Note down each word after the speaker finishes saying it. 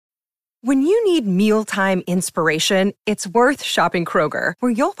When you need mealtime inspiration, it's worth shopping Kroger,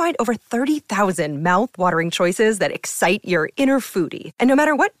 where you'll find over 30,000 mouth-watering choices that excite your inner foodie. And no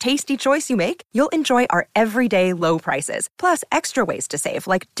matter what tasty choice you make, you'll enjoy our everyday low prices, plus extra ways to save,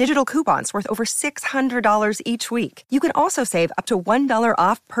 like digital coupons worth over $600 each week. You can also save up to $1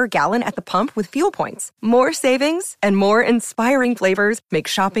 off per gallon at the pump with fuel points. More savings and more inspiring flavors make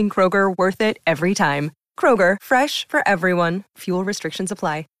shopping Kroger worth it every time. Kroger, fresh for everyone. Fuel restrictions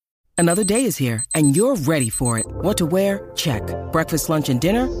apply. Another day is here, and you're ready for it. What to wear? Check. Breakfast, lunch, and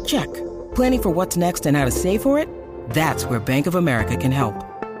dinner? Check. Planning for what's next and how to save for it? That's where Bank of America can help.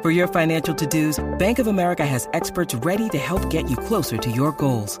 For your financial to-dos, Bank of America has experts ready to help get you closer to your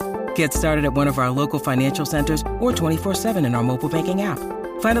goals. Get started at one of our local financial centers or 24/7 in our mobile banking app.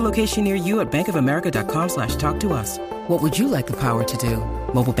 Find a location near you at bankofamerica.com/talktous. What would you like the power to do?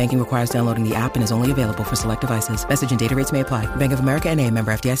 Mobile banking requires downloading the app and is only available for select devices. Message and data rates may apply. Bank of America N.A.,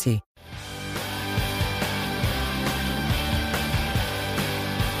 member FDIC.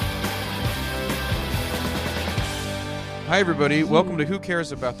 Hi, everybody. Welcome to Who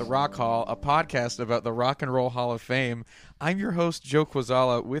Cares About the Rock Hall, a podcast about the Rock and Roll Hall of Fame. I'm your host, Joe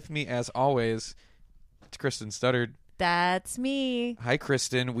Quazala. With me, as always, it's Kristen Studdard. That's me. Hi,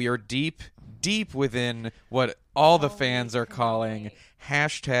 Kristen. We are deep within what all the fans are calling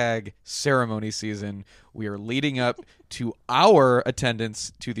hashtag ceremony season. We are leading up to our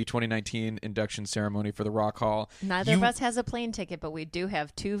attendance to the 2019 induction ceremony for the Rock Hall. Neither of us has a plane ticket, but we do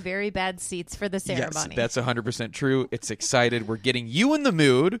have two very bad seats for the ceremony. Yes, that's 100% true. It's excited. We're getting you in the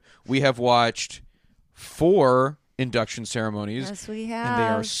mood. We have watched 4 induction ceremonies. Yes, we have. And they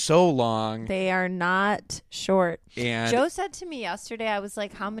are so long. They are not short. And Joe said to me yesterday, I was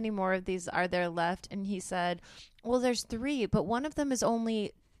like, how many more of these are there left? And he said, well, there's 3, but one of them is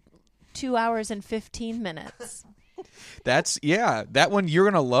only 2 hours and 15 minutes. That one you're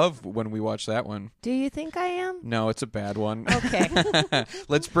going to love when we watch that one. Do you think I am? No, it's a bad one. Okay.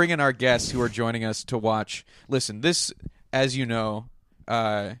 Let's bring in our guests who are joining us to watch. Listen, this, as you know,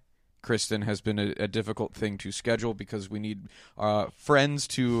 Kristen, has been a difficult thing to schedule because we need friends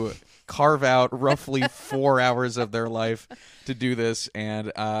to carve out roughly 4 hours of their life to do this.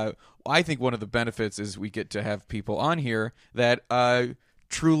 And I think one of the benefits is we get to have people on here that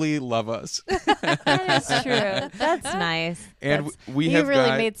truly love us. That is true. That's nice. And you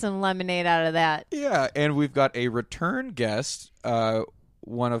really made some lemonade out of that. Yeah, and we've got a return guest,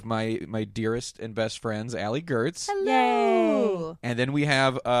 one of my dearest and best friends, Allie Goertz. Hello. And then we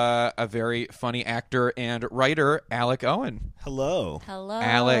have a very funny actor and writer, Alec Owen. Hello. Hello.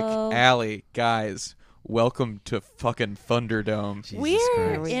 Alec, Allie, guys, welcome to fucking Thunderdome.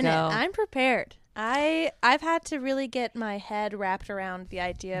 We're in it. go. I'm prepared. I've had to really get my head wrapped around the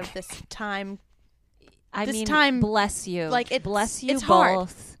idea of this time. Bless you. Like, bless you it's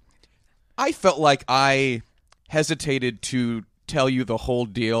both. I felt like I hesitated to tell you the whole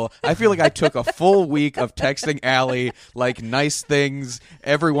deal. I feel like I took a full week of texting Allie like nice things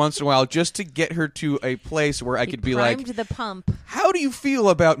every once in a while just to get her to a place where I could be like, the pump. how do you feel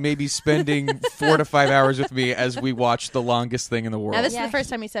about maybe spending 4 to 5 hours with me as we watch the longest thing in the world? Now, this is the first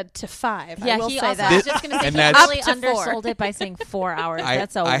time he said to 5. Yeah, I will he say also that. was just going to say And he that's- really Up to 4. undersold it by saying 4 hours.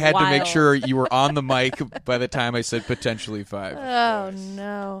 That's I had wild. to make sure you were on the mic by the time I said potentially 5. Oh,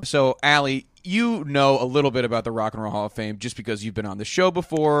 no. So, Allie, you know a little bit about the Rock and Roll Hall of Fame just because you've been on the show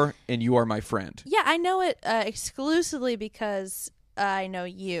before and you are my friend. Yeah, I know it exclusively because I know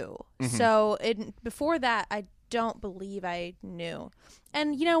you. Mm-hmm. So before that, I don't believe I knew.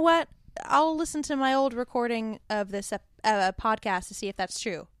 And you know what? I'll listen to my old recording of this podcast to see if that's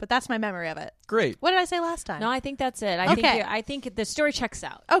true. But that's my memory of it. Great. What did I say last time? No, I think that's it. I think the story checks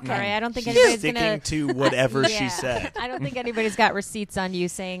out. Okay. All right? I don't think She's anybody's sticking going to whatever she Yeah. said. I don't think anybody's got receipts on you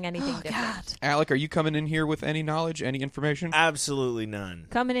saying anything different. Alec, are you coming in here with any knowledge, any information? Absolutely none.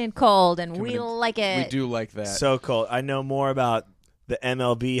 Coming in cold, and we in- like it. We do like that. So cold. I know more about the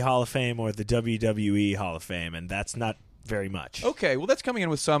MLB Hall of Fame or the WWE Hall of Fame, and that's not very much. Okay, well, that's coming in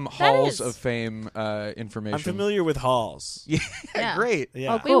with some Halls is- of Fame information. I'm familiar with halls. Yeah, great.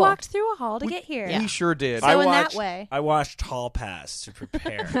 Yeah. We walked through a hall to get here. We sure did. So in that way. I watched Hall Pass to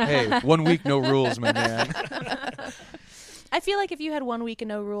prepare. Hey, 1 week, no rules, my man. I feel like if you had 1 week and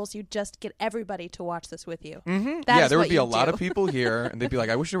no rules, you'd just get everybody to watch this with you. Mm-hmm. That Yeah, is there what would be a you'd lot do. of people here, and they'd be like,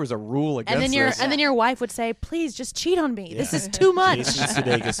 I wish there was a rule against this. And then your wife would say, "Please, just cheat on me. This is too much." Jason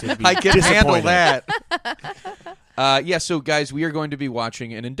Sudeikis would be I can handle disappointed. that. So guys, we are going to be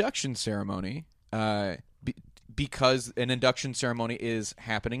watching an induction ceremony because an induction ceremony is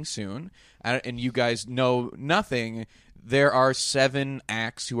happening soon, and you guys know nothing. There are 7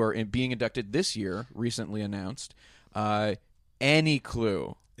 acts who are being inducted this year, recently announced. Any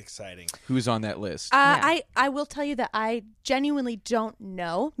clue Exciting. Who's on that list? I will tell you that I genuinely don't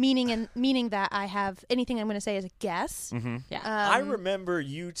know, meaning that I have anything I'm going to say is a guess. Mm-hmm. Yeah. I remember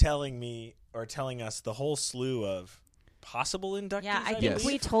you telling me or telling us the whole slew of possible inductees. Yeah, I think Yes.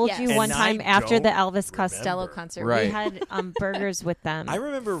 we told Yes. you And one I time after the don't Elvis Costello remember. concert. Right. We had burgers with them. I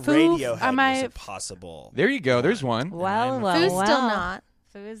remember Foo- Radiohead am was I- a possible. There you go. There's one. well, Foo's well. still not.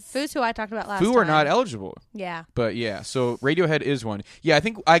 Foo's Foo's who I talked about last Foo time. are not eligible. Yeah. But yeah, so Radiohead is one. Yeah, I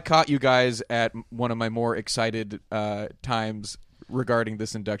think I caught you guys at one of my more excited times regarding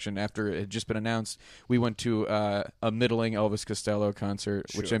this induction after it had just been announced. We went to a middling Elvis Costello concert,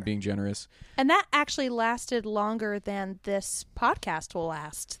 which Sure. I'm being generous. And that actually lasted longer than this podcast will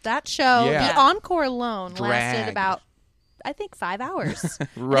last. That show, Yeah. the encore alone, lasted Dragged. about, I think, 5 hours.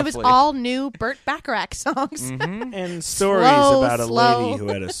 And it was Roughly. all new Burt Bacharach songs. Mm-hmm. And stories Slow, about a slow. lady who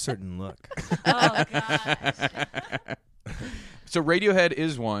had a certain look. Oh gosh. So Radiohead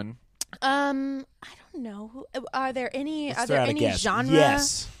is one. I don't know. Are there any? Let's are throw there out a any guess. genre?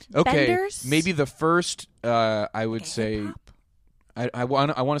 Yes. Okay, Benders? maybe the first. I would say. Hip-hop? I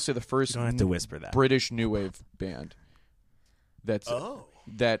want to say the first You don't have to whisper that. British new wave band. That's Oh.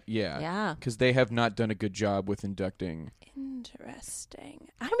 that. Yeah. Yeah. Because they have not done a good job with inducting. Interesting.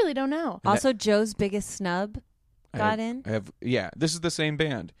 I really don't know. Also, Joe's Biggest Snub got in. I have. Yeah. This is the same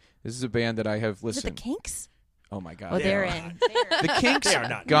band. This is a band that I have Is it the listened. Kinks? Oh my god. Oh, They they're are in. The Kinks They are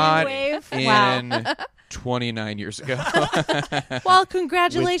not got New wave? in 29 years ago. Well,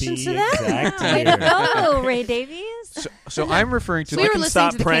 congratulations to With them. the exact Way to year. go, Ray Davies. so I'm referring to We the were Can listening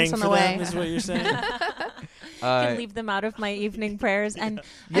stop to the praying Kinks for on the them, way. is what you're saying? Can leave them out of my evening prayers. And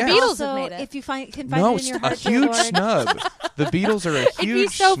Yeah. The Beatles also, have made it. if you can find no, it in your a heart, huge Lord. snub. The Beatles are a huge It'd be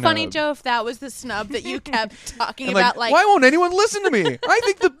so snub. funny, Joe, if that was the snub that you kept talking And about. why won't anyone listen to me? I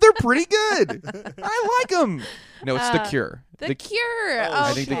think that they're pretty good. I like them. No, it's The Cure. The Cure.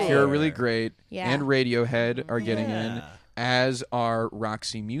 I think The Okay. Cure are really great. Yeah. And Radiohead are getting in, Yeah. as are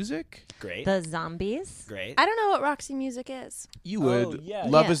Roxy Music. Great. The Zombies. Great. I don't know what Roxy Music is. You would. yeah.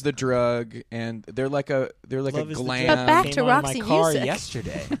 Love Yeah. is the Drug, and they're like a Love a is the glam. Drug But back came to on Roxy my car Music.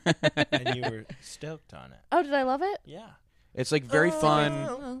 yesterday, and you were stoked on it. Oh, did I love it? Yeah. It's like very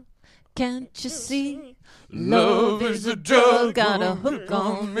fun. Can't you see? Love is a drug, got a hook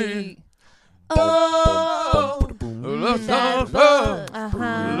on me. Oh,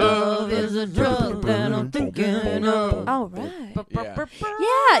 Love is a drug that I'm thinking of. Oh, right. Yeah.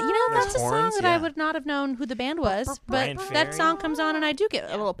 Yeah, you know, that's a There's song horns, that I yeah. would not have known who the band was, but Brian that Ferry. song comes on and I do get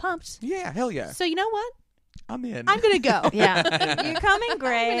a little pumped. Yeah, hell yeah. So you know what? I'm in. I'm going to go. Yeah, you're coming gonna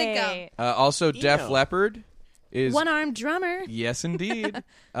great. Also, Def Eno. Leppard is One-armed drummer. yes, indeed.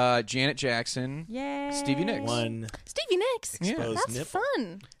 Janet Jackson, Yay. Stevie Nicks. One Stevie Nicks. Yeah. exposed That's nipple.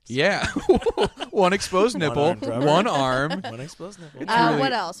 fun. Yeah, one exposed nipple, One-armed drummer. one arm. One exposed nipple. really-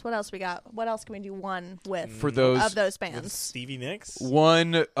 What else? What else we got? What else can we do one with For those of those With bands? Stevie Nicks.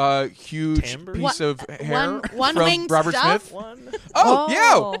 one huge Timbre? piece of hair one from winged Robert stuff? Smith. One. Oh,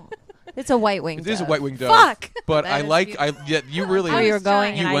 yeah, It's a white wing. it is a dove. white winged dove. Fuck. But That I is like. beautiful. Yeah, you really. Where you were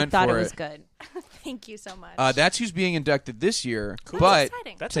going, You and I went thought for it was it. good. Thank you so much. That's who's being inducted this year. Cool. But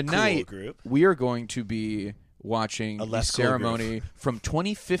Exciting. That's a tonight cool group. we are going to be watching A the less cool ceremony from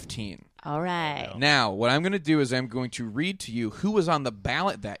 2015. All right. Now, what I'm going to do is I'm going to read to you who was on the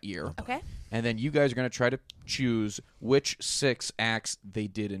ballot that year, okay. and then you guys are going to try to choose which 6 acts they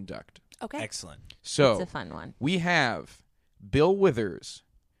did induct. Okay. Excellent. So It's a fun one. we have Bill Withers,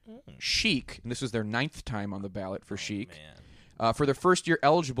 Chic, and this is their 9th time on the ballot for Chic. Man. For their first year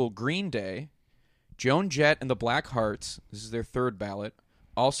eligible, Green Day, Joan Jett and the Black Hearts. This is their 3rd ballot.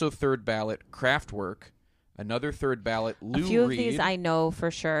 Also 3rd ballot, Kraftwerk. Another 3rd ballot, Lou A few Reed. of these I know for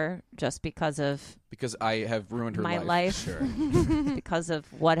sure just because of because I have ruined her my life. Sure. because of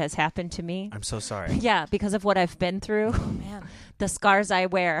what has happened to me. I'm so sorry. Yeah, because of what I've been through. Man. The scars I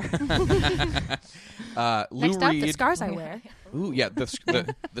wear. Lou Next up, Reed. the scars I wear. Ooh, yeah,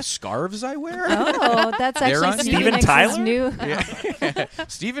 the scarves I wear. Oh, that's They're actually on Stevie Steven Nicks' Tyler? new. Yeah.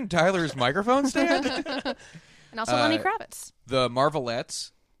 Steven Tyler's microphone stand. And also Lenny Kravitz. The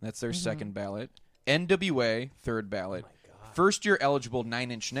Marvelettes. That's their 2nd ballot. NWA, 3rd ballot. First year eligible,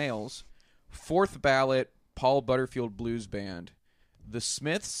 9 Inch Nails. 4th ballot, Paul Butterfield Blues Band. The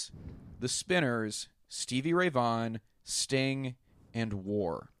Smiths, The Spinners, Stevie Ray Vaughan, Sting, and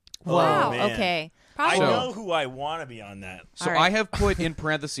War. Wow. man. Okay. I So- know who I want to be on that. So All right. I have put in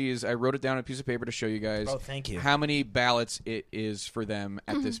parentheses, I wrote it down on a piece of paper to show you guys Oh, thank you. how many ballots it is for them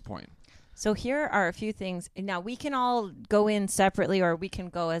at this point. So here are a few things. Now, we can all go in separately or we can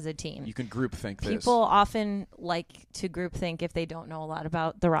go as a team. You can group think this. People often like to group think if they don't know a lot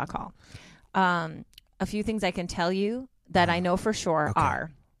about the Rock Hall. A few things I can tell you that I know for sure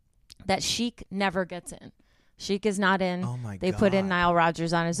are that Sheik never gets in. Sheik is not in. Oh my They put in God. Nile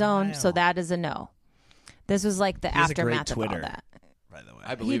Rodgers on his own, so Wow. that is a no. This was like the He has a great aftermath of all Twitter, that. by the way.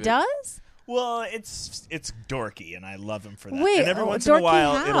 I believe He it. does? Well, it's dorky, and I love him for that. Wait, and every oh, once in a dorky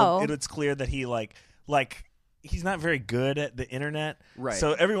while, how? it's clear that he like he's not very good at the internet. Right.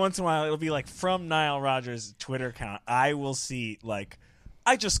 So every once in a while, it'll be like from Nile Rodgers' Twitter account. I will see like,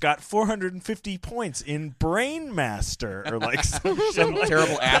 I just got 450 points in Brain Master, or like some like,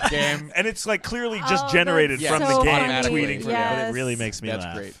 Terrible app game. and it's like clearly just Oh, generated that's from so the game, funny. tweeting from it. But Yes. it really makes me That's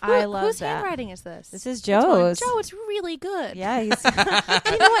laugh. great. I love Whose that. handwriting is this? This is It's one- Joe's. Joe, it's really good. Yeah, he's. You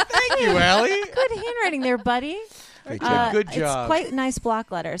know what? Thank you, Allie. Good handwriting there, buddy. Great Good It's job. quite nice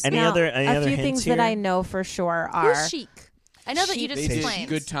block letters. Any Now, other a few hints things here? that I know for sure are Who's Chic? I know that you Chic. just They did explained.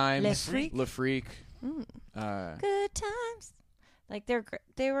 Good Times. Le Freak. Le Freak. good times. Like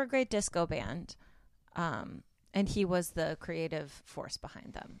they were a great disco band, and he was the creative force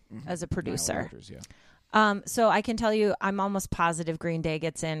behind them as a Nile producer. Rodgers, yeah. So I can tell you, I'm almost positive Green Day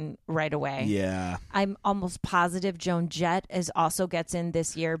gets in right away. Yeah. I'm almost positive Joan Jett also gets in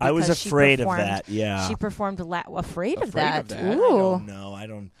this year. Because I was she afraid of performed- that. Yeah. she performed afraid of Afraid that. of that? I Ooh, don't know. I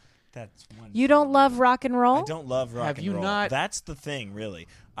don't. That's one. you don't love rock and roll? I don't love rock Have and you roll. not- That's the thing, really.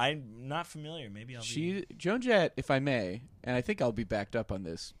 I'm not familiar. Maybe I'll be. Joan Jett, if I may, and I think I'll be backed up on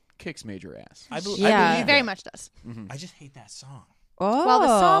this, kicks major ass. I Yeah. believe He it. very much does. I just hate that song. Oh, Well, the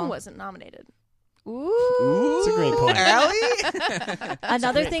song wasn't nominated. Ooh. It's a great point. Allie?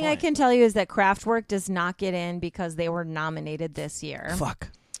 Another great thing I point. can tell you is that Kraftwerk does not get in because they were nominated this year. Fuck.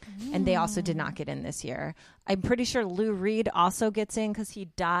 And they also did not get in this year. I'm pretty sure Lou Reed also gets in because he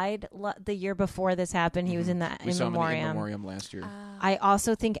died the year before this happened. He was in the We In saw him in the In Memoriam. Memoriam last year. I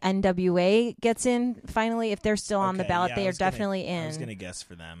also think NWA gets in finally. If they're still on the Okay, ballot, yeah, they I are was gonna- definitely I was in. gonna guess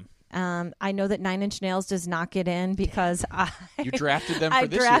for them. I know that Nine Inch Nails does not get in because You drafted them for I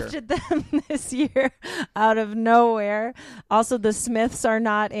this year. drafted them this year out of nowhere. Also, the Smiths are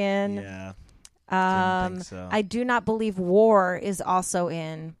not in. Yeah. Didn't think so. I do not believe War is also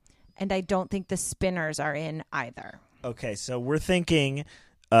in, and I don't think the Spinners are in either. Okay, so we're thinking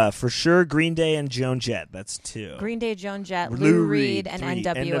for sure Green Day and Joan Jett. That's two. Green Day, Joan Jett, Lou Reed, and three.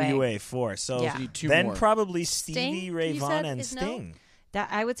 NWA. NWA 4. So Yeah. Need two then more. probably Stevie Sting, Ray you Vaughan said and is no? Sting. That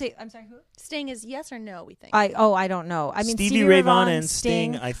I would say. I'm sorry. Who? Sting is yes or no, we think. I don't know. I mean, Stevie Ray Vaughan and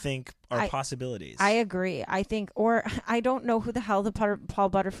Sting, I think, are I- possibilities. I agree. I think, or I don't know who the hell the Paul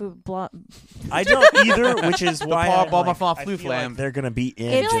Butterfield. I don't either, which is why Paul I'm like, Butterfield I feel Flam. like they're going to be in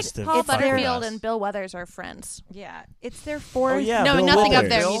It's I feel just like to Paul it's fuck with Butterfield us. and Bill Weathers are friends. Yeah, it's their fourth. Oh, yeah, Knowing Bill nothing of Withers.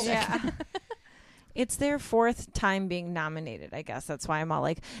 their Bill? music. Yeah. It's their fourth time being nominated, I guess. That's why I'm all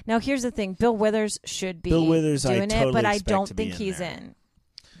like, now here's the thing. Bill Withers should be Bill Withers, I doing totally it, but I expect don't to be think in he's there. in.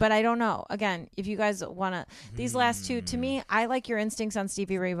 But I don't know. Again, if you guys want to, these last two, to me, I like your instincts on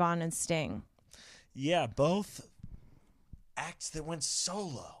Stevie Ray Vaughan and Sting. Yeah, both acts that went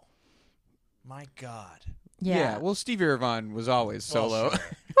solo. My God. Yeah. Well, Stevie Ray Vaughan was always solo. Well, sure.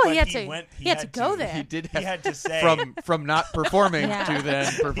 Well, But he had to go there. He did He have had to say from not performing Yeah. to then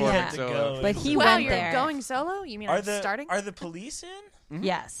performing Yeah. to solo. go. But he Wow, went you're there. going solo? You mean Are I'm starting? the police in?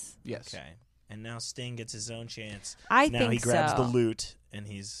 Yes. Yes. Okay. And now Sting gets his own chance. I now think he grabs so. the loot and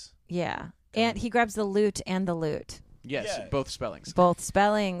he's Yeah. And he grabs the loot and the loot. Yes. Yeah. Both spellings. Both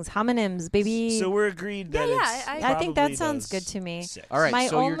spellings, homonyms, baby. So we're agreed that Yeah, it's I I think that probably sounds those good to me. 6. All right. My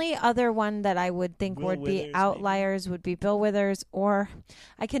so you're- only other one that I would think Will would Withers, be maybe? outliers would be Bill Withers, or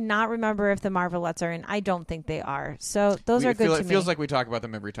I cannot remember if the Marvelettes are in. I don't think they are. So those are good to It me. feels like we talk about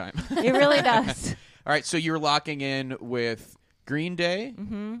them every time. It really does. All right. So you're locking in with Green Day,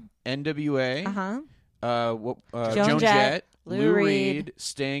 NWA, Joan Jett, Lou Reed,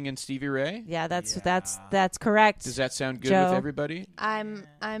 Sting, and Stevie Ray. Yeah, that's correct. Does that sound good Joe. with everybody? I'm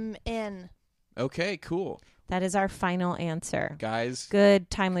in. Okay, cool. That is our final answer. Guys, Good,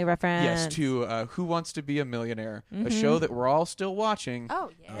 timely reference. yes, to Who Wants to Be a Millionaire, a show that we're all still watching. Oh,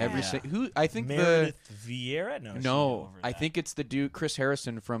 yeah. Who I think Meredith Vieira? No, she's no, over I that. think it's the dude Chris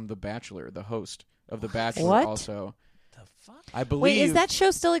Harrison from The Bachelor, the host of The Bachelor. What? Also, The fuck? I believe. Wait, is that show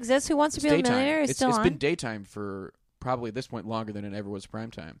still exists? Who Wants to it's Be a daytime. Millionaire? Is It's still on? been daytime for probably at this point longer than it ever was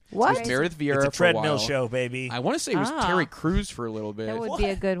primetime. What? It was Meredith Vieira It's a for a treadmill while. show, baby. I want to say it was Ah. Terry Crews for a little bit. That would be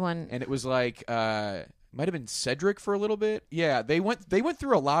a good one. And it was like might have been Cedric for a little bit. Yeah, they went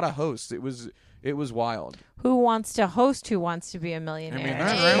through a lot of hosts. It was It was wild. Who wants to host Who Wants to Be a Millionaire?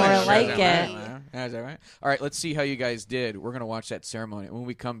 That's More like it. Is that right? All right, let's see how you guys did. We're going to watch that ceremony. When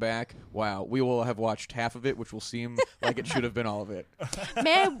we come back, wow, we will have watched half of it, which will seem like it should have been all of it.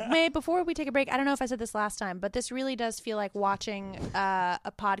 May I, before we take a break, I don't know if I said this last time, but this really does feel like watching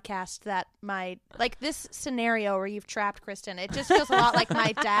a podcast that like this scenario where you've trapped Kristen. It just feels a lot like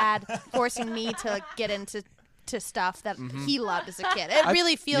my dad forcing me to get into stuff that he loved as a kid. It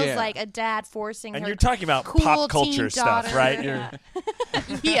really feels like a dad forcing And her you're talking about cool pop culture teen stuff, daughter. right?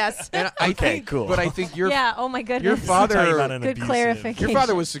 Yes. And I Okay, think, cool. But I think your Yeah. Oh my goodness. your Talking about father an Good abusive- clarification. your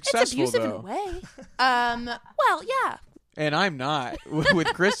father was It's successful abusive in though. a way. Well, yeah. And I'm not with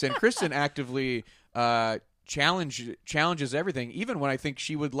Kristen. Kristen actively challenges everything, even when I think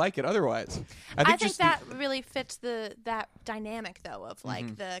she would like it otherwise. I think just that really fits that dynamic though of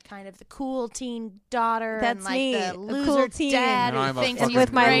like the kind of the cool teen daughter That's and like me, the a loser cool teen. dad And I'm who a thinks fucking he's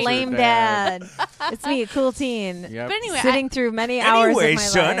with my great. lame dad. dad. It's me, a cool teen. Yep. But anyway, Sitting through many hours Anyway, of my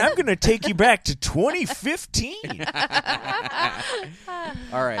son, life. I'm going to take you back to 2015.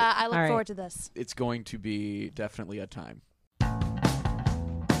 All right. I look All right. forward to this. It's going to be definitely a time.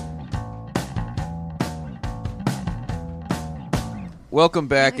 Welcome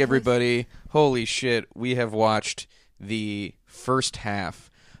back, everybody. Holy shit, we have watched the first half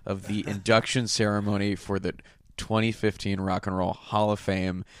of the induction ceremony for the 2015 Rock and Roll Hall of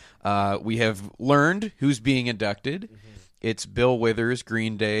Fame. We have learned who's being inducted. It's Bill Withers,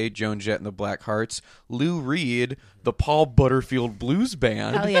 Green Day, Joan Jett and the Blackhearts, Lou Reed, the Paul Butterfield Blues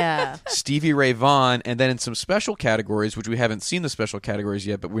Band, Hell yeah. Stevie Ray Vaughan, and then in some special categories, which we haven't seen the special categories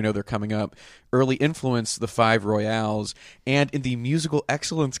yet, but we know they're coming up, Early Influence, the Five Royales, and in the musical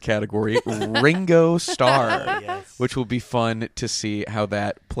excellence category, Ringo Starr, which will be fun to see how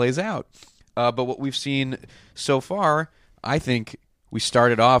that plays out. But what we've seen so far, I think we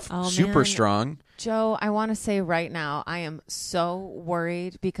started off super man. strong. Joe, I want to say right now, I am so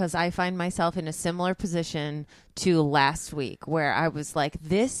worried because I find myself in a similar position to last week where I was like,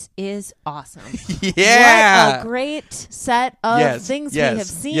 this is awesome. Yeah. What a great set of things we have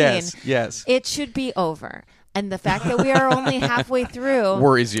seen. Yes. It should be over. And the fact that we are only halfway through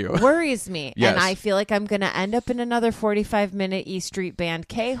Worries you. worries me. Yes. And I feel like I'm going to end up in another 45-minute E Street Band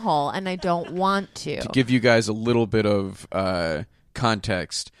K-hole, and I don't want to. To give you guys a little bit of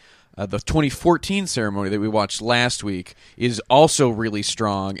context, the 2014 ceremony that we watched last week is also really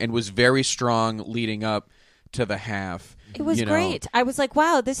strong and was very strong leading up to the half. It was great. I was like,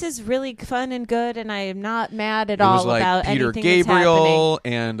 wow, this is really fun and good, and I am not mad at It all was like about Peter anything that's happening. Gabriel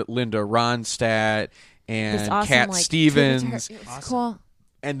and Linda Ronstadt This and awesome, Cat like, Stevens. tribute to her. It was cool.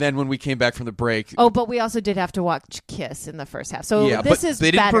 And then when we came back from the break, Oh, but we also did have to watch Kiss in the first half. So yeah, this but is they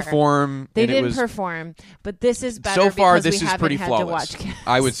didn't better. perform. They and it didn't was, perform, but this is better so far, because this we is haven't pretty had flawless. to watch Kiss.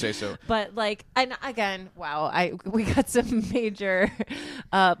 I would say so. But like, and again, wow, we got some major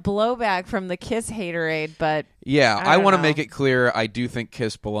blowback from the Kiss haterade, but Yeah, I don't want to know. make it clear I do think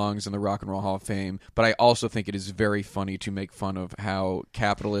Kiss belongs in the Rock and Roll Hall of Fame, but I also think it is very funny to make fun of how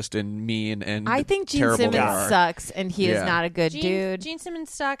capitalist and mean and I think Gene terrible Simmons they are. sucks, and he Yeah. is not a good dude. Gene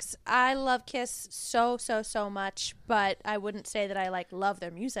Simmons sucks. I love Kiss so much, but I wouldn't say that I like love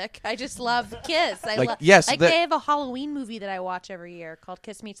their music. I just love Kiss. Yes, they have a Halloween movie that I watch every year called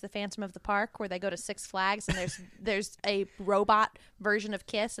Kiss Meets the Phantom of the Park, where they go to Six Flags and there's a robot version of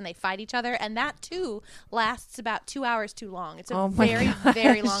Kiss and they fight each other, and that too lasts about 2 hours too long. It's a Oh my very gosh.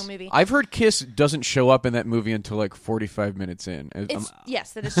 very long movie. I've heard Kiss doesn't show up in that movie until like 45 minutes in.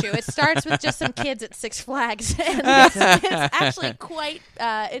 Yes, that is true. It starts with just some kids at Six Flags, and it's actually quite.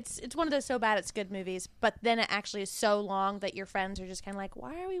 It's one of those so bad it's good movies, but then it actually is so long that your friends are just kind of like,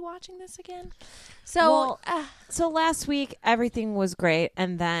 "Why are we watching this again?" So, So last week everything was great,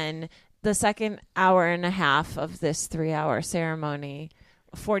 and then the second hour and a half of this 3-hour ceremony,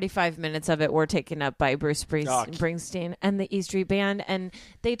 45 minutes of it were taken up by Bruce Springsteen and the E Street Band, and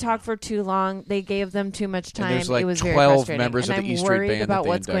they talked for too long. They gave them too much time. there's, like, it was very 12 frustrating. members and of the I'm E Street worried Band that about they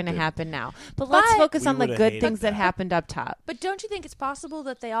what's going to inducted. happen now. But let's focus We on the would've good hated things that that. happened up top. but don't you think it's possible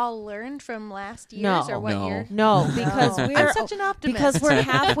that they all learned from last year's No. or what No. year? No, because I'm we're such an optimist. because we're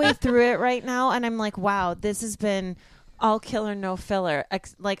halfway through it right now, and I'm like, wow, this has been all killer, no filler.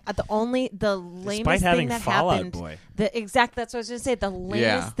 Like the lamest having thing that Fall Out happened. Boy. That's what I was going to say. The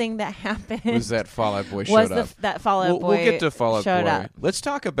lamest thing that happened was that Fall Out Boy was showed up. that Fall Out Boy. We'll get to Fall Out showed Boy. up. Let's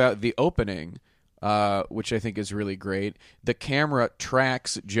talk about the opening, which I think is really great. The camera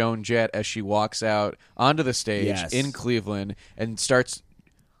tracks Joan Jett as she walks out onto the stage Yes. in Cleveland and starts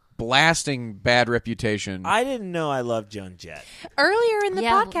blasting Bad Reputation. I didn't know I loved Joan Jett. Earlier in the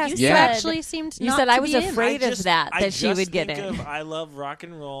Yeah, podcast, you you said- actually seemed You not said to I was be in. afraid of that she would get think in. of I Love Rock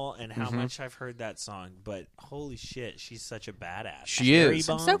and Roll and how much I've heard that song, but holy shit, she's such a badass. She Cherry is.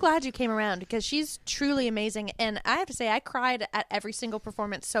 Bomb. I'm so glad you came around because she's truly amazing. And I have to say, I cried at every single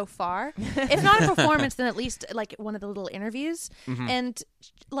performance so far. If not a performance, then at least like one of the little interviews. And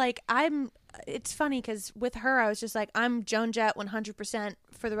like, it's funny because with her, I was just like, I'm Joan Jett 100%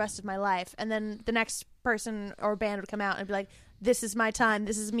 for the rest of my life. And then the next person or band would come out and be like, this is my time.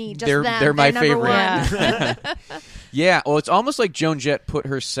 This is me. Just They're- them. they're my number favorite. one. Yeah, well, it's almost like Joan Jett put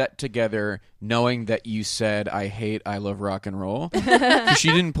her set together knowing that you said, I hate I Love Rock and Roll. 'Cause she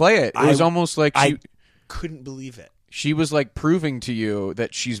didn't play it. It was almost like I couldn't believe it. she was like proving to you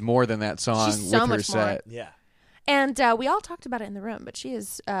that she's more than that song She's with so her much more. set. Yeah. And we all talked about it in the room, but she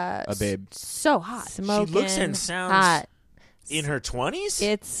is A babe. so hot. Smoking, She looks and sounds hot. in her 20s?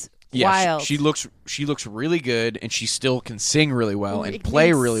 It's Yeah, wild. she looks really good, and she still can sing really well and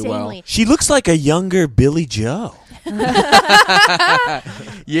play really well. Insanely. She looks like a younger Billy Joe.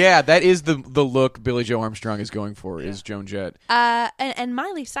 Yeah, that is the look Billie Joe Armstrong is going for. Is Joan Jett? And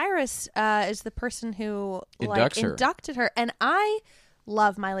Miley Cyrus is the person who inducted her, and I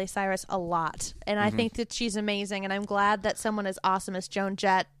love Miley Cyrus a lot, and I think that she's amazing, and I'm glad that someone as awesome as Joan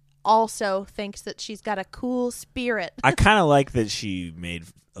Jett also thinks that she's got a cool spirit. I kind of like that she made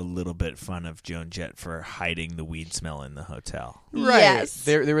a little bit fun of Joan Jett for hiding the weed smell in the hotel. Right. Yes.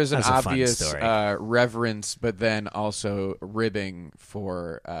 There was an That's a fun obvious story. reverence, but then also ribbing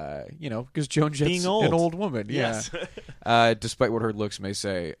for, because Joan Jett's Being old. an old woman. Yes. Yeah. Despite what her looks may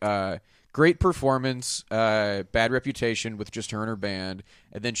say. Great performance, bad reputation with just her and her band.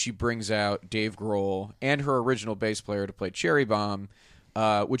 And then she brings out Dave Grohl and her original bass player to play Cherry Bomb,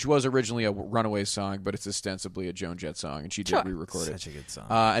 which was originally a Runaways song, but it's ostensibly a Joan Jett song, and she did re-record it. Such a good song.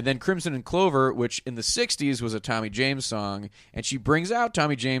 And then Crimson and Clover, which in the 60s was a Tommy James song, and she brings out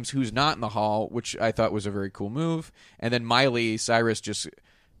Tommy James, who's not in the hall, which I thought was a very cool move. And then Miley Cyrus just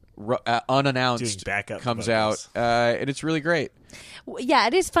unannounced Doing backup comes vocals. out, and it's really great. Yeah,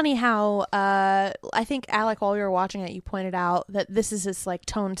 it is funny how I think, Alec, while we were watching it, you pointed out that this is as like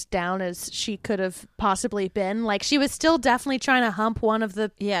toned down as she could have possibly been. Like, she was still definitely trying to hump one of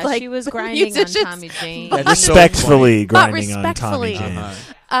the she was grinding on musicians. Tommy James. That's so Respectfully But grinding on Tommy respectfully.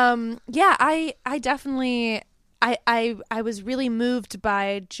 James. Yeah, I definitely I was really moved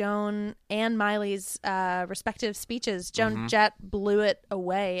by Joan and Miley's respective speeches. Joan Jett blew it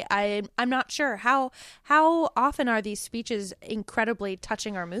away. I'm not sure how often are these speeches incredibly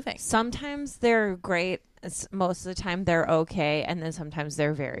touching or moving. Sometimes they're great. Most of the time they're okay, and then sometimes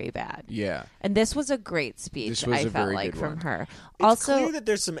they're very bad. Yeah. And this was a great speech. This was I a felt very like good from one. her. It's Also, clear that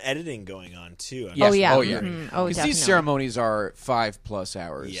there's some editing going on, too. I mean, Yes. Oh, yeah. Oh, yeah. Mhm. Oh, Because definitely. these ceremonies are 5+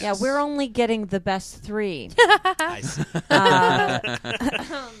 hours. Yeah. yeah, we're only getting the best 3. I see.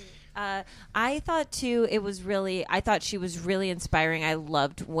 I thought too I thought she was really inspiring. I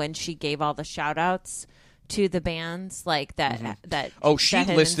loved when she gave all the shout outs to the bands like that that Oh, she that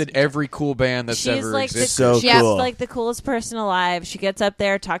had listed every cool band that's She's ever like existed. So she's cool. like the coolest person alive. She gets up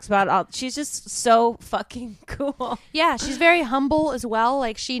there, talks about all. She's just so fucking cool. Yeah, she's very humble as well.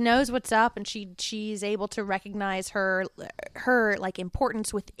 Like, she knows what's up, and she's able to recognize her like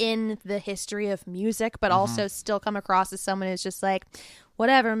importance within the history of music, but also still come across as someone who's just like,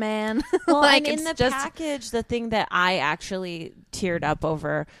 whatever, man. Well, like, and in the it's just package, the thing that I actually teared up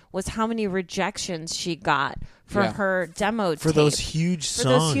over was how many rejections she got for Yeah. her demo For tape. those huge For songs.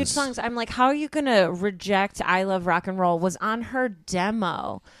 those huge songs. I'm like, how are you going to reject I Love Rock and Roll was on her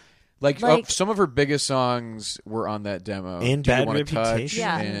demo? Like Like- some of her biggest songs were on that demo. And Do You Bad Wanna Touch? Reputation.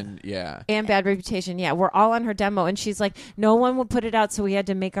 Yeah. And yeah. And Bad Reputation. Yeah, we're all on her demo. And she's like, no one would put it out, so we had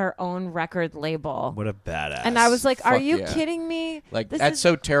to make our own record label. What a badass. And I was like, are Fuck you yeah. kidding me? Like This that's is-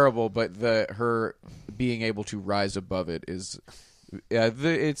 so terrible, but her being able to rise above it is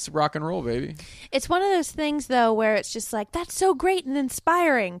it's rock and roll, baby. It's one of those things, though, where it's just like, that's so great and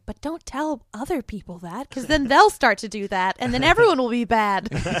inspiring, but don't tell other people that, because then they'll start to do that, and then everyone will be bad.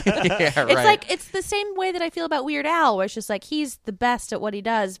 Yeah, right. It's like, it's the same way that I feel about Weird Al, where it's just like, he's the best at what he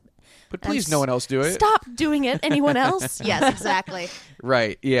does. but please, and no one else do it. Stop doing it. Anyone else? Yes, exactly.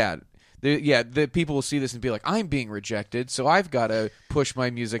 Right? Yeah. the people will see this and be like, I'm being rejected, so I've got to push my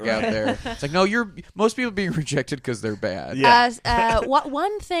music out there. It's like, no, most people being rejected because they're bad. Yeah.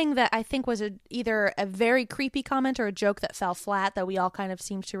 One thing that I think was either a very creepy comment or a joke that fell flat that we all kind of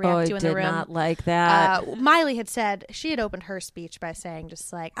seemed to react to in the room. I did not like that. Miley had said, she had opened her speech by saying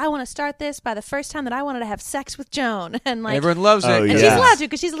just like, I want to start this by the first time that I wanted to have sex with Joan. And like, everyone loves it. Oh, and yeah. she's allowed to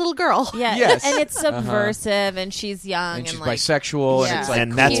because she's a little girl. Yeah, Yes. and it's subversive, and she's young, and she's like, bisexual, Yeah. and it's like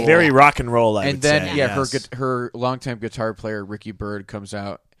And that's cool. very rock and roll, I And would then say. yeah, her longtime guitar player Ricky Byrd comes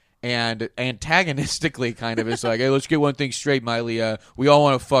out and antagonistically kind of is like, hey, let's get one thing straight, Miley. We all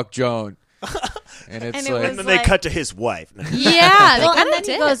want to fuck Joan. And it's And it like, was And then they like- cut to his wife. Yeah. Well, they and kinda then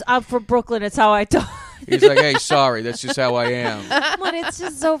he did. goes, "I'm from Brooklyn. It's how I talk." he's like, hey, sorry, that's just how I am. But it's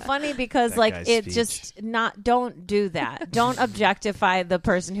just so funny because That like guy's it speech. just don't do that. Don't objectify the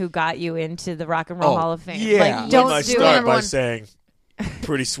person who got you into the Rock and Roll Oh, Hall of Fame. yeah. Like Let don't I do start it. by saying,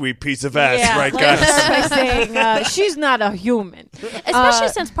 pretty sweet piece of ass, Yeah, right, let's guys? start by saying she's not a human. Especially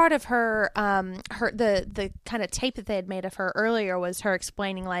since part of her the kind of tape that they had made of her earlier was her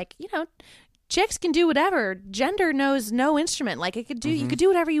explaining like, chicks can do whatever. Gender knows no instrument. Like it could do, you could do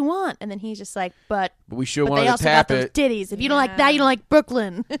whatever you want. And then he's just like, but we sure they wanted to also got tap those it. ditties. If you don't like that, you don't like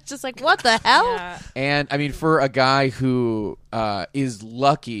Brooklyn. It's just like, what the hell? Yeah. And I mean, for a guy who is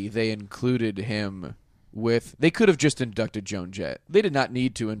lucky, they included him with. They could have just inducted Joan Jett. They did not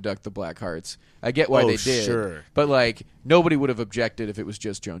need to induct the Blackhearts. I get why Oh, they did, sure. but like nobody would have objected if it was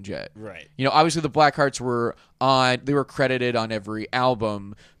just Joan Jett. Right. Obviously the Blackhearts were on. They were credited on every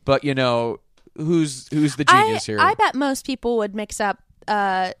album, but who's the genius here? I bet most people would mix up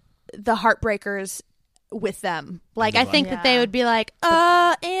the Heartbreakers with them. Like, I think that they would be like,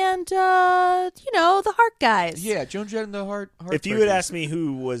 and the Heart guys. Yeah, Joan Jett and the Heart. If you had asked me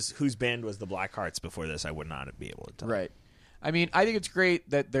whose band was the Blackhearts before this, I would not be able to tell. right. I mean, I think it's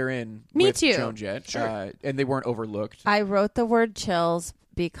great that they're in Me with too. Joan Jett, and they weren't overlooked. I wrote the word chills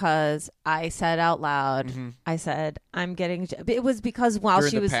because I said out loud, I said, I'm getting. It was because while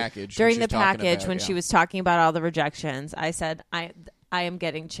During she the was package, during when the she was talking package about, when yeah. she was talking about all the rejections, I said, I am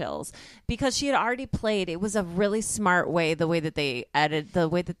getting chills because she had already played. It was a really smart way, the way that they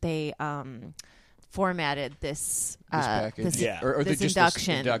formatted this package, this, Yeah. or this just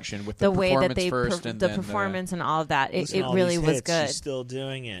induction, this induction with the way that performance they first, and the then performance and all of that. Listen It to all really these was hits. good. She's still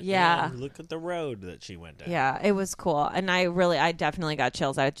doing it. Yeah. Man, look at the road that she went down. Yeah, it was cool, and I definitely got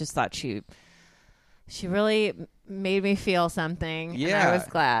chills. I just thought she really made me feel something. Yeah, and I was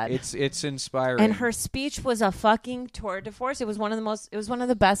glad. It's inspiring. And her speech was a fucking tour de force. It was one of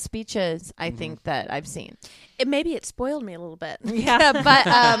the best speeches I think that I've seen. Maybe it spoiled me a little bit. Yeah.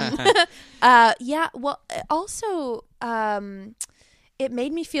 But yeah. Well, also, it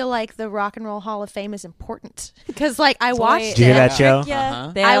made me feel like the Rock and Roll Hall of Fame is important because, like, I watched Did you hear it. that, Joe?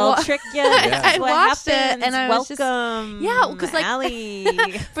 Uh-huh. They'll trick you. I What watched it, happens. and I was just- welcome. Yeah, 'cause, like- Allie.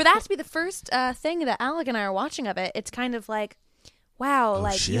 For that to be the first thing that Alec and I are watching of it, it's kind of like, wow,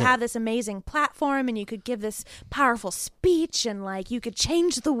 like you shit. have this amazing platform and you could give this powerful speech and like you could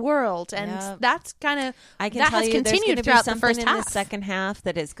change the world, and Yeah. that's kind of I can that tell has you there's continued going to be throughout the something first in half. the second half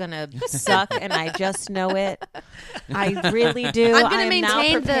that is going to suck, and I just know it. I really do. I'm I going to am now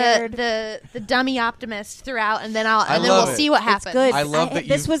maintain prepared. the dummy optimist throughout, and then I we'll love it. see what It's happens. good. I love that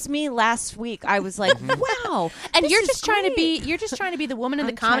this you- was me last week. I was like, wow. And this you're is just trying to great. be the woman in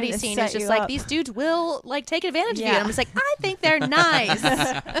the I'm trying comedy to scene. set It's just you like up. these dudes will like take advantage of you. Yeah. And I'm just like, I think they're nice.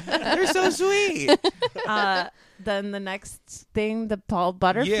 They're so sweet. Then the next thing, the Paul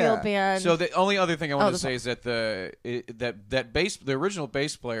Butterfield band. So the only other thing I wanted to the- say is that the original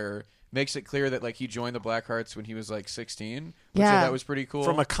bass player makes it clear that like he joined the Blackhearts when he was like 16. Which Yeah. I thought was pretty cool.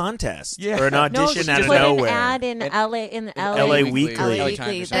 From a contest Yeah. or an no, audition she out of put nowhere. an ad in LA LA Weekly. LA LA Weekly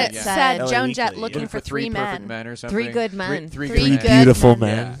Times or that something, It yeah. said LA Joan Weekly, Jett yeah. looking for three three perfect men. men or something. Three good men. Three Three good good men. beautiful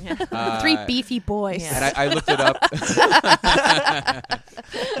men. men. Yeah. Three beefy boys. Yeah. And I looked it up.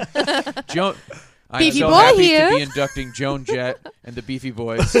 Joan. I'm Beefy so boy happy here. to be inducting Joan Jett and the Beefy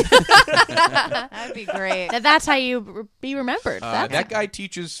Boys. That'd be great. Now that's how you be remembered. That's that guy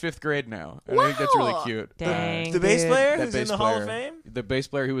teaches 5th grade now. I think that's really Wow. cute. Dang, The bass dude. player That who's in bass the player. Hall of Fame? The bass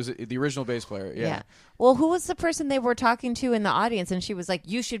player who was the original bass player. Yeah. Yeah. Well, who was the person they were talking to in the audience? And she was like,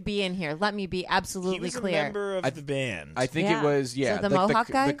 "You should be in here. Let me be absolutely He was clear." a member of the band. I think Yeah. it was So yeah the like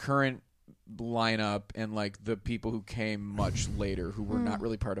Mohawk guy? the current lineup and like the people who came much later who were not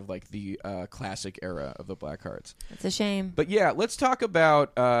really part of like the classic era of the Blackhearts. It's a shame. But yeah, let's talk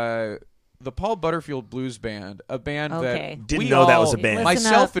about the Paul Butterfield Blues Band, a band Okay. that Didn't we know that all, was a band. Listen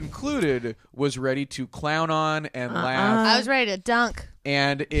myself up. included, was ready to clown on and laugh. I was ready to dunk.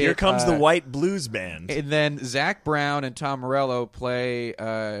 And Here comes the White Blues Band. And then Zach Brown and Tom Morello play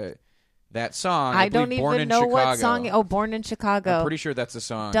that song. I believe don't Born even in know Chicago. what song. Oh, Born in Chicago. I'm pretty sure that's the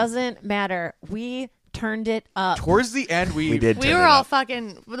song. Doesn't matter. We turned it up. Towards the end, we did. We were all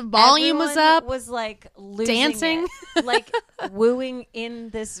fucking. The volume was Everyone up. Was like losing dancing. it. Like wooing in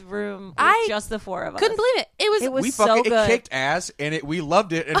this room. With I just the four of us. Couldn't believe it. It was we so fucking good. It kicked ass, and we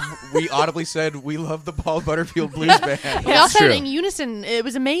loved it, and we audibly said we love the Paul Butterfield Blues Band. We all said true. it in unison. It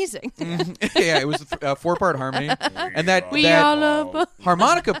was amazing. Yeah, it was a 4-part harmony, and that We that all love.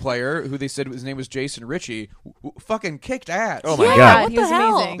 harmonica player, who they said his name was Jason Ritchie, fucking kicked ass. Oh my Yeah, God. what He the was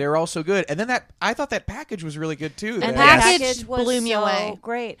hell? amazing. They were all so good, and then I thought that package was really good too. And That- that Package package was blew me so away.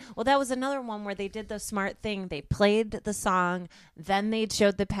 great. Well, that was another one where they did the smart thing. They played the song, then they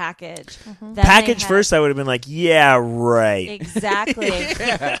showed the package. Then they Package had- first, I would have been like, yeah, right. Exactly.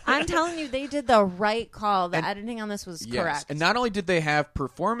 I'm telling you, they did the right call. The editing on this was Yes. correct. And not only did they have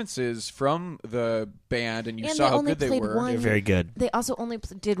performances from the band, and you And saw they how only good they played were. one. They're very good. They also only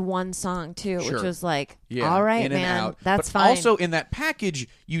did one song too, which Sure. was like, Yeah, all right, in and man, out. that's but fine. Also, in that package,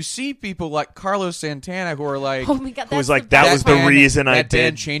 you see people like Carlos Santana who are like, oh my god, Who was that's like, the that best was the part. reason I that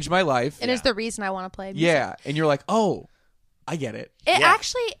band did. changed my life. It is the reason I want to play music. Yeah, and you're like, oh, I get it. It Yeah.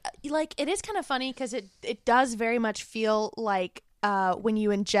 actually, like, it is kind of funny because it does very much feel like when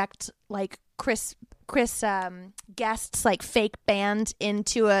you inject like Chris Guest's like fake band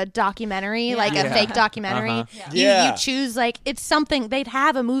into a documentary, like a Yeah. fake documentary. Uh-huh. Yeah. You choose like it's something they'd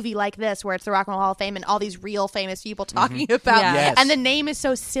have a movie like this where it's the Rock and Roll Hall of Fame and all these real famous people talking about, Yeah. Yes. and the name is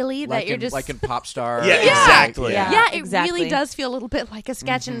so silly that Like you're in, just like in Pop Star. Yeah, exactly. Yeah. yeah, it exactly. really does feel a little bit like a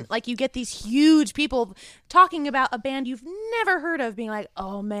sketch, and like you get these huge people talking about a band you've never heard of, being like,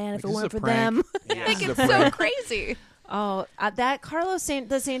 "Oh man, if Like, it this weren't is a for prank. them." Yeah, Like this is it's a so prank. crazy. Oh, that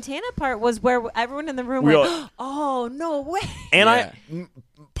the Santana part was where everyone in the room We went, all- oh, no way. And Yeah.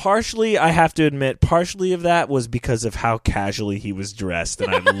 partially, I have to admit, partially of that was because of how casually he was dressed,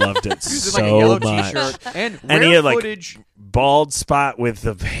 and I loved it He was in so like a yellow much. T-shirt and And rare he had like footage. bald spot with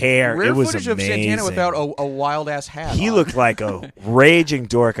the hair. Rare It was footage amazing. of Santana without a wild ass hat. He on. looked like a raging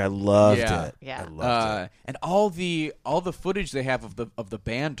dork. I loved Yeah. it. Yeah. I loved it. And all the footage they have of the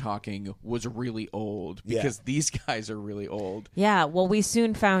band talking was really old Yeah. because these guys are really old. Yeah, well, we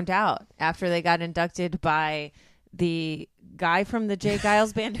soon found out after they got inducted by the guy from the Jay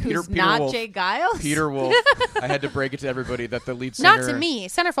Giles band who's Peter not Wolf. Jay Giles. Peter Wolf. I had to break it to everybody that the lead singer. Not to me.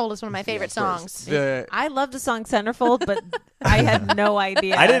 Centerfold is one of my favorite songs. The I love the song Centerfold, but I had no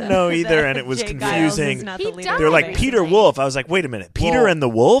idea. I didn't know either, that and it was Jay Giles is confusing. not He the leader died. of They're the like band. Peter Wolf. I was like, wait a minute, Peter Well, and the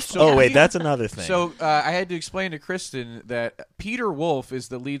Wolf? so- Oh wait, that's another thing. So I had to explain to Kristen that Peter Wolf is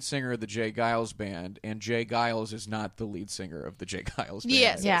the lead singer of the Jay Giles band, and Jay Giles is not the lead singer of the Jay Giles band.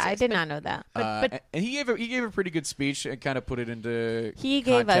 Yes. Yeah, I did not know that. But And he gave a pretty good speech and kind of put it into He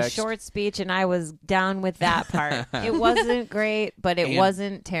gave a context. short speech, and I was down with that part. It wasn't great, but it And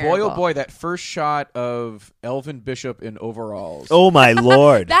wasn't terrible. Boy, oh boy, that first shot of Elvin Bishop in overalls. oh my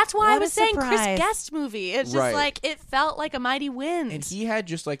lord. that's why I What was a saying surprise. Chris Guest movie. It's just Right. like it felt like a mighty wind. And he had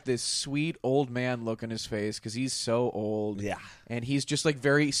just like this sweet old man look on his face because he's so old. Yeah. And he's just like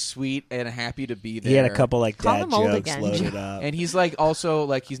very sweet and happy to be there. He had a couple like Call dad him old jokes again. loaded up. And he's like also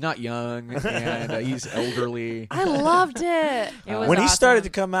like he's not young and he's elderly. I loved it. It was when he awesome. started to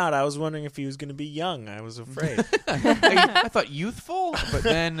come out, I was wondering if he was going to be young. I was afraid. I thought youthful, but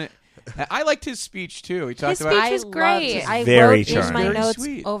then I liked his speech too. He talked His about speech was loved great. it. I Very wrote in charming. my Very notes,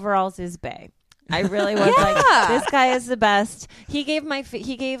 sweet. overalls is bae. I really was like, this guy is the best. He gave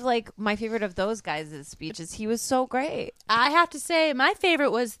like my favorite of those guys' speeches. He was so great. I have to say, my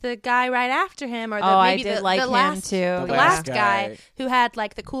favorite was the guy right after him, or the, Oh, I maybe did the, like the him last, too. The The last last guy guy. who had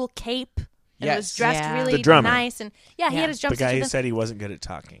like the cool cape and Yes. was dressed Yeah. really The drummer. nice, and he Yeah. had his the jumpsuit. guy who with said he wasn't good at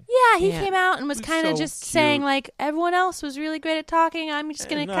talking. yeah, he Yeah. came out and was He's kind of so just saying cute. like everyone else was really great at talking. I'm just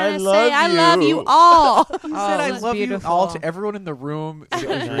gonna And kind I of love say I love you." you all. He said, it "I was love beautiful. you all" to everyone in the room. It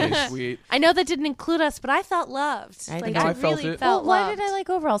was really sweet. I know that didn't include us, but I felt loved. I Like know, I I felt really it. felt Why loved. did I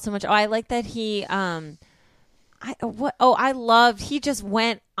like overalls so much? Oh, I like that he I loved he just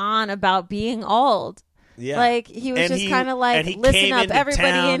went on about being old. Yeah. Like he was And just he- kind of and like, he listen came up, into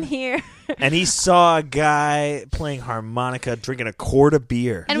everybody town. in here. And he saw a guy playing harmonica, drinking a quart of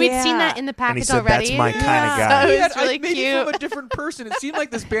beer. And we'd seen Yeah. that in the And package he said, already. "That's my kinda guy." So He it had- was really maybe cute. from a different person. It seemed like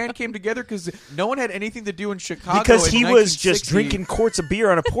this band came together because no one had anything to do in Chicago. Because in he was just 1960. drinking quarts of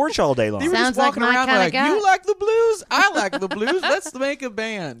beer on a porch all day long. They were Sounds just like walking my around kinda like, guy. "You like the blues? I like the blues. Let's make a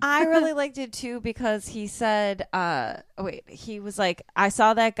band." I really liked it too because he said, he was like, I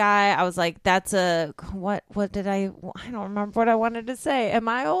saw that guy. I was like, that's a, what did I don't remember what I wanted to say. Am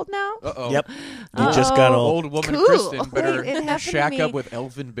I old now? Uh-oh. Uh-oh. Yep. You just got old. Old woman Cool. Kristen better Wait, it happened to shack me. up with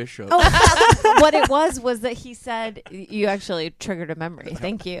Elvin Bishop. What it was that he said, you actually triggered a memory.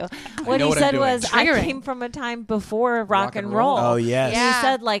 Thank you. What know he what I'm said doing. was, I Triggering. came from a time before rock and roll. Oh, yes. Yeah. He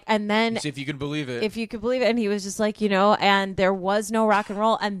said, like, and then See if you can believe it. if you could believe it, and he was just like, and there was no rock and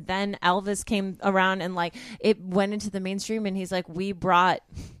roll, and then Elvis came around and like it went into the mainstream, and he's like, we brought.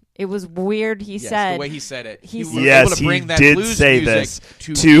 It was weird. He Yes, said the way he said it. he He was said- Yes, able to bring he that did blues say music this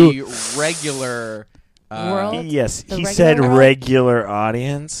to to- the regular World? Yes, The he regular said world? regular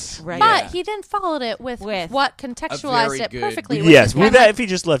audience. Right. But Yeah. he then followed it with With what a contextualized very it good- perfectly. which Yes, is with kinda that, like- if he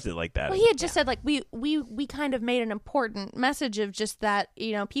just left it like that. well, he had just said like we kind of made an important message of just that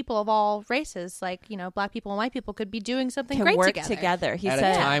people of all races, like black people and white people, could be doing something can great work together. He at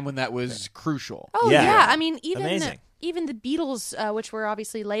said, a time when that was crucial. Oh Yeah. yeah, I mean Amazing. even the Beatles, which were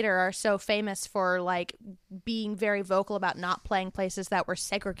obviously later, are so famous for like being very vocal about not playing places that were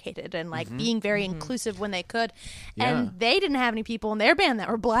segregated and like being very inclusive when they could. Yeah. And they didn't have any people in their band that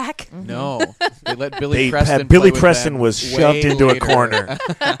were black. No, they let Billy They Preston. had Billy play with Preston them was way shoved into later. a corner.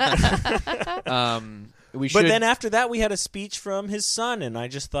 We But should, then after that, we had a speech from his son, and I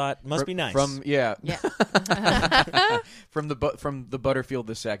just thought, must be nice. from yeah. from the Butterfield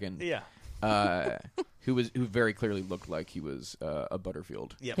II. yeah. Who very clearly looked like he was a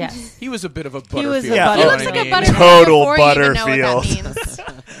Butterfield. Yep. Yes. He was a bit of a He Butterfield. was a you Yeah. know He what looks I like a mean? Butterfield Total before you even know what Butterfield.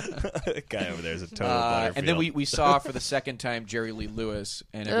 that means. Guy over there is a total Butterfield. And then we saw for the second time Jerry Lee Lewis,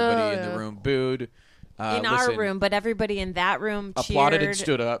 and everybody in the room booed. In our room, but everybody in that room applauded cheered. and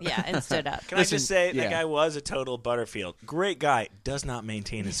stood up. Yeah, and stood up. Can I just say, yeah. that guy was a total Butterfield. Great guy, does not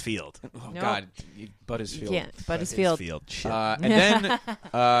maintain his field. Oh Nope. God, Buttersfield. Yeah, but his His field. Shit. And then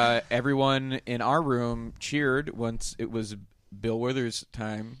everyone in our room cheered once it was Bill Withers'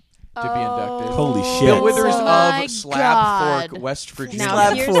 time to be inducted. Holy shit. Bill Withers Oh my of Slab God. Fork, West Virginia. Now,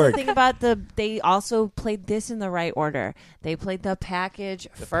 Slab here's Fork. the thing about they also played this in the right order. They played the package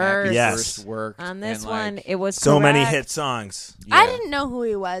The first. package Yes. first worked. On this and, one, like, it was So many correct. hit songs. I yeah. didn't know who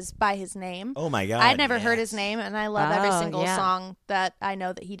he was by his name. Oh my God. I'd never heard yes. his name, and I love every Oh, single yeah. song that I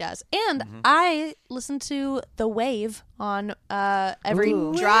know that he does. And I listen to The Wave on every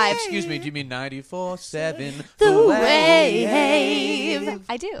Ooh. drive. Excuse me, do you mean 94.7? The Wave.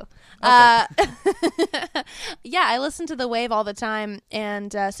 I do. Yeah, I listen to The Wave all the time,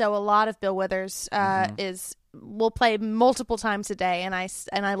 and so a lot of Bill Withers will play multiple times a day, and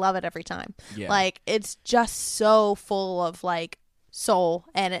I love it every time. Yeah. Like, it's just so full of like soul,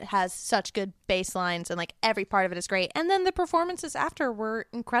 and it has such good bass lines, and like every part of it is great. And then the performances after were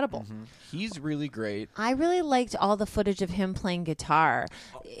incredible. He's really great. I really liked all the footage of him playing guitar.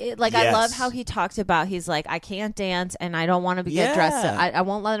 I love Yes. how he talked about, he's like, I can't dance and I don't want to get dressed up. I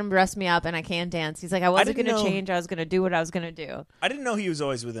won't let him dress me up and I can't dance. He's like, I wasn't didn't going to know- change. I was going to do what I was going to do. I didn't know he was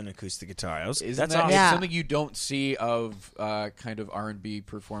always with an acoustic guitar. Isn't That's that awesome. Yeah. something you don't see of kind of R&B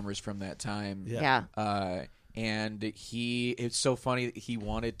performers from that time? Yeah. Yeah. And it's so funny. He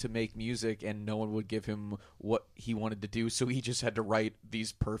wanted to make music, and no one would give him what he wanted to do, so he just had to write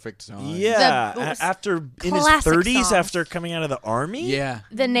these perfect songs. Yeah, The- after in his classic 30s, songs. after coming out of the army. Yeah.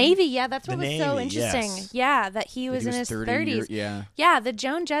 The Navy, yeah, that's what The was so Navy, interesting. yes. Yeah, that he was in his 30s. Yeah, the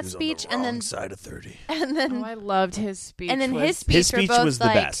Joan Jett speech, and then side of 30. Oh, I loved his speech. and then his His speech, speech were both was the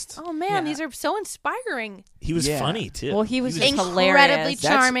like, best. oh man, these are so inspiring. He was Yeah. funny too. Well, he was just Incredibly hilarious.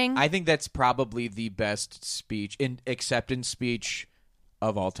 charming. I think that's probably the best speech, acceptance speech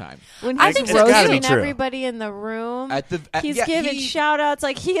of all time. When I he's think it's gotta be roasting true. everybody in the room, he's yeah, giving he- shout outs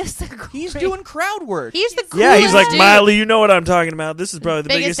like he is the He's great- doing crowd work. He's the coolest yeah, he's like, dude. Miley, you know what I'm talking about. This is probably the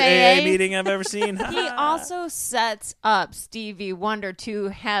Biggest biggest AA AA meeting I've ever seen. He also sets up Stevie Wonder to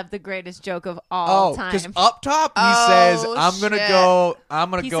have the greatest joke of all because time. up top he Oh, says, "I'm gonna shit. go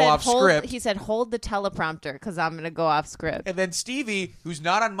He go said, off script." He said, "Hold the teleprompter because I'm going to go off script." And then Stevie, who's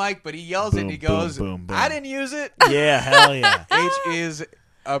not on mic, but he yells it and he Boom, boom, goes, boom, boom. "I didn't use it." Yeah, hell yeah. H is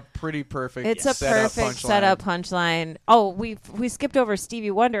a pretty perfect. It's a setup perfect punchline. setup punchline. Oh, we skipped over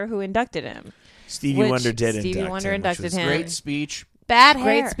Stevie Wonder, who inducted him. Stevie Which Wonder did Stevie induct Wonder him, which inducted was him. Great speech. Bad hair.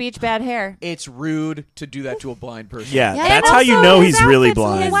 Great speech, bad hair. It's rude to do that to a blind person. Yeah, Yeah, that's and how you also know his he's really outfit's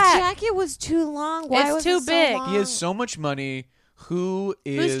blind. His Whack. jacket was too long. Why It's was too it so big. long? He has so much money. Who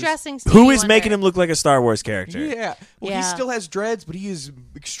is Who's dressing Stevie Who is Wonder? making him look like a Star Wars character? Yeah. Well, he Yeah. still has dreads, but he is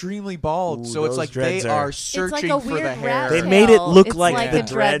extremely bald. Ooh, so it's those like they dreads are are- searching a for the weird hair. rat They tail. made it look It's like like the a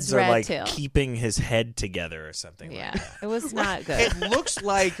dreads are rat like tail. keeping his head together or something Yeah, like that. it was not good. It looks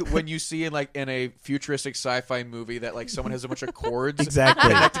like when you see in a futuristic sci-fi movie that like someone has a bunch of cords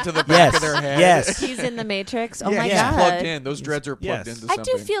Exactly. connected to the back Yes. of their head. Yes. He's in the Matrix. Oh yeah, my he's god! plugged in. Those dreads are plugged Yes. into I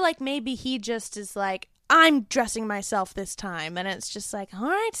something. do feel like maybe he just is like, I'm dressing myself this time, and it's just like, all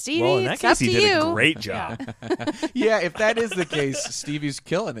right, Stevie, Well, in that it's case, up to he did you. a great job. Yeah, if that is the case, Stevie's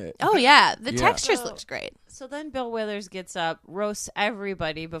killing it. Oh yeah, the Yeah. textures looked great. So then Bill Withers gets up, roasts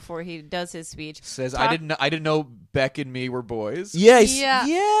everybody before he does his speech. Says Talk- I didn't know Beck and me were boys. Yes. Yeah.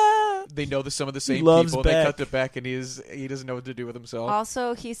 Yeah. They know some of the same loves people. Beck. They cut to Beck, and he doesn't know what to do with himself.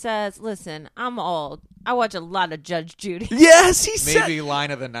 Also, he says, "Listen, I'm old. I watch a lot of Judge Judy. Yes, he said. Maybe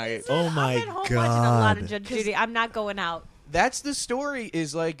line of the night. Oh my I'm at home watching a lot of god. Judge Judy. I'm not going out." That's the story.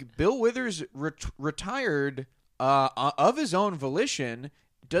 Is like Bill Withers retired of his own volition,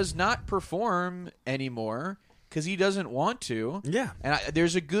 does not perform anymore because he doesn't want to. Yeah. And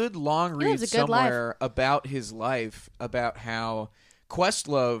there's a good long read lives a good somewhere about his life, about how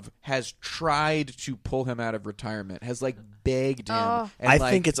Questlove has tried to pull him out of retirement, has like begged him. Oh. And I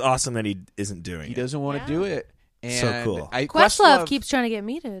like, think it's awesome that he isn't doing he it. doesn't want to do it. And So cool. Questlove keeps trying to get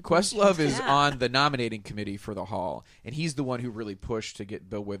me to. Questlove is Yeah. on the nominating committee for the Hall, and he's the one who really pushed to get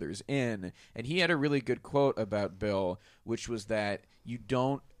Bill Withers in. And he had a really good quote about Bill, which was that you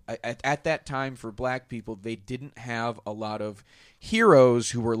don't at that time for black people, they didn't have a lot of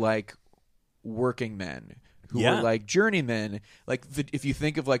heroes who were like working men, who Yeah. were like journeymen. Like if you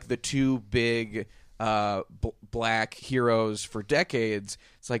think of like the two big black heroes for decades,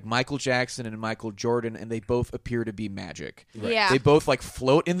 it's like Michael Jackson and Michael Jordan, and they both appear to be magic. Yeah. They both like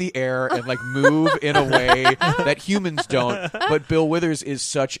float in the air and like move in a way that humans don't. But Bill Withers is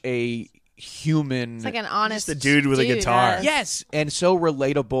such a human. It's like an honest Just a dude with a guitar. Yes, and so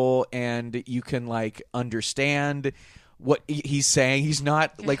relatable, and you can like understand what he's saying. He's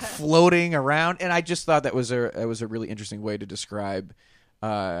not like floating around, and I just thought that was a really interesting way to describe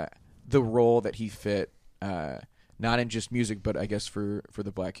the role that he fit, not in just music, but I guess for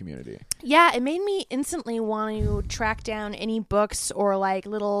the black community. Yeah, it made me instantly want to track down any books or like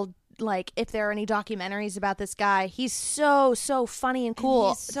little like if there are any documentaries about this guy. He's so funny and cool.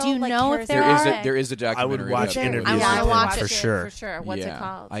 he's so, Do you like, know if There there is are? there is a documentary. watch about Bill interviews I Withers. wanna with him watch for it sure. For sure. What's yeah, it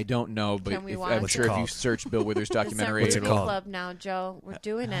called? I don't know, but Can we I'm watch sure it? if you search Bill Withers It's our documentary, What's it movie called? club now, Joe. We're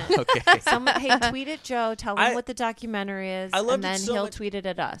doing it. Okay. Hey, tweet it, Joe. Tell him I- what the documentary is, I loved and then it so he'll much. tweet it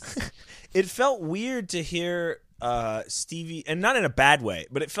at us. It felt weird to hear Stevie, and not in a bad way,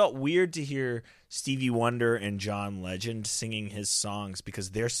 but it felt weird to hear Stevie Wonder and John Legend singing his songs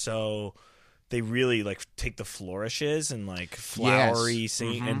because they really like take the flourishes and like flowery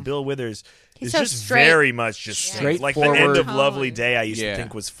singing. And Bill Withers He's is so just straight. very much just sings. Like the end Straightforward. of Lovely Day, I used Yeah. to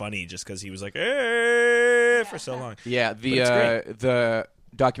think was funny just because he was like, eh, for so long. Yeah, But it's great. the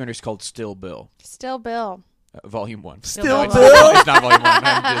documentary is called Still Bill, Still Bill. Volume 1. Still No, it's Bill. not- it's not Volume 1.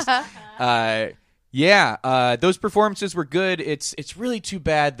 I'm just, those performances were good. It's really too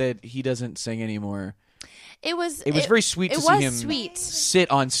bad that he doesn't sing anymore. It was very sweet it to see was him sweet. sit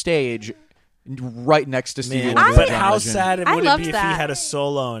on stage right next to Stevie Man, Wonder. but and John how Legend. sad it I would loved be if that. he had a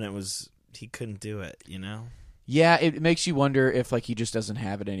solo and he couldn't do it, you know? Yeah, it makes you wonder if like he just doesn't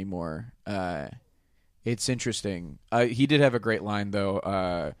have it anymore. It's interesting. He did have a great line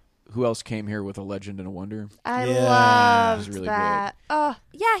though. Who else came here with a legend and a wonder? I Yeah. loved It was really that. Oh,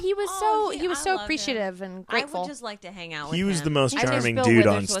 yeah, he was Oh, he was I so love appreciative and I grateful. would just like to hang out with He him. was the most I wish charming Bill dude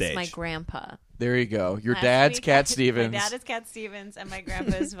Withers on was stage. my grandpa. There you go. Your Last dad's week, Cat Stevens. My dad is Cat Stevens, and my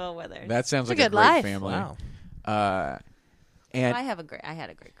grandpa is Bill Withers. That sounds It's like a a good great life. family. Wow. And I had a great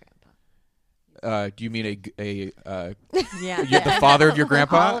grandpa. do you mean a Yeah, you're the father of your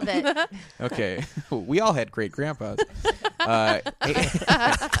grandpa? All of it. Okay, we all had great grandpas,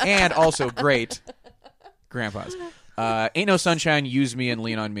 and also great grandpas. Ain't No Sunshine, Use Me, and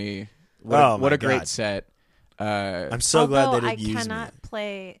Lean on Me. Oh, What my a great God. set. I'm so glad Although they didn't use me. I cannot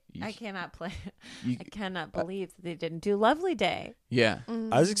play. I You- cannot believe that they didn't do Lovely Day. Yeah,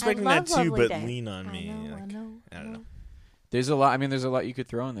 I was expecting that love too, Lovely but Day. Lean on Me. I like, know. I don't know. there's a lot. I mean, there's a lot you could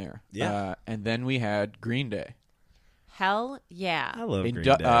throw in there. Yeah. And then we had Green Day. Hell yeah. I love A Green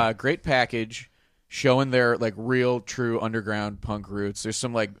du- Day. great package, showing their like real, true underground punk roots. There's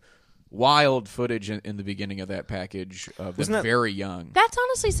some like wild footage in the beginning of that package of them Wasn't that- very young. That's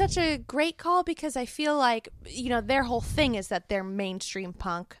honestly such a great call because I feel like their whole thing is that they're mainstream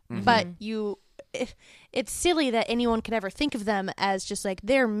punk, but it's silly that anyone could ever think of them as just like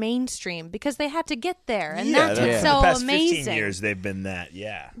they're mainstream because they had to get there, and that's the- what's the so past amazing. 15 years they've been that,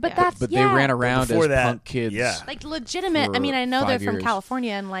 yeah. But that's But they ran around Before as that, punk kids. yeah. like legitimate. I for mean, I know they're 5 from years.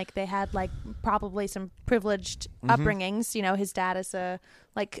 California and like they had like probably some privileged upbringings. His dad is a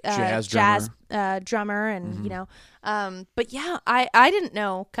like Jazz drummer, and but yeah, I didn't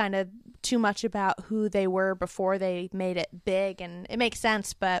know kind of too much about who they were before they made it big, and it makes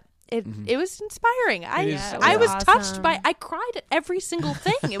sense, but it was inspiring. I it was was touched awesome. by. I cried at every single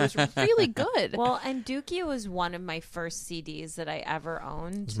thing. It was really good. Well, and Dookie was one of my first CDs that I ever It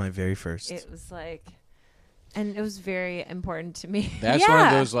owned. was my very first. It was like, and it was very important to me. That's one of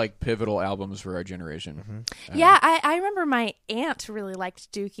Yeah. those like pivotal albums for our generation. Yeah, I remember my aunt really liked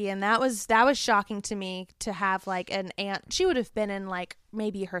Dookie, and that was shocking to me to have like an aunt. She would have been in like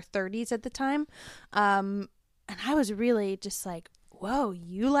maybe her 30s at the time, and I was really just like, "Whoa,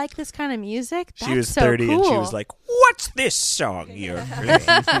 you like this kind of music?" That's She was so 30 cool. and she was like, "What's this song you're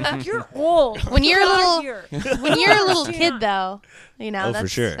playing?" You're old. When you're a little Here. when you're a little kid, though, you know, Oh, that's for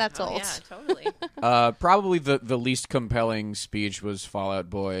sure. that's Oh, old. yeah, totally. Probably the least compelling speech was Fall Out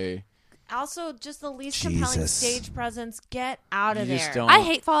Boy. Also, just the least compelling Jesus. stage presence. Get out of You there. just don't- I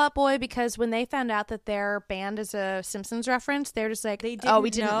hate Fall Out Boy because when they found out that their band is a Simpsons reference, they're just like, They "Oh, we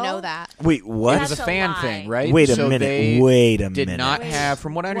didn't didn't know? know that." Wait, what? It was That's a a fan lie. thing, right? Wait a So minute. they Wait a did minute. not Wait, have,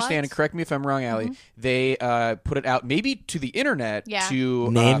 from what I understand, what? and correct me if I'm wrong, Allie, they put it out maybe to the internet Yeah. to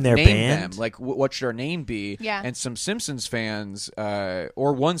Name their band? them. Like, what should our name be? Yeah. And some Simpsons fans,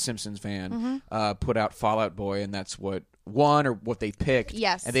 or one Simpsons fan, put out Fall Out Boy, and that's what won or what they picked.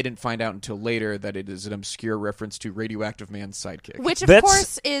 Yes. And they didn't find out until later that it is an obscure reference to Radioactive Man's sidekick. Which, of That's-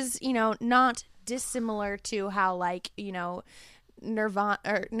 course, is, not dissimilar to how, like,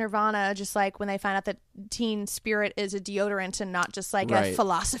 Nirvana, just like when they find out that Teen Spirit is a deodorant and not just like a Right.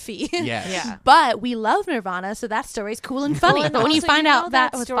 philosophy. Yes. Yeah. But we love Nirvana, so that story's cool and funny. Well, and but when you also, find know out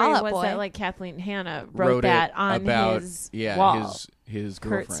that was story Fall Out was Boy, that like Kathleen Hanna wrote it that on about his yeah, wall. his Kurt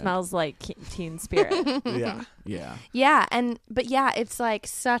girlfriend. smells like Teen Spirit. Yeah. Yeah. yeah, but it's like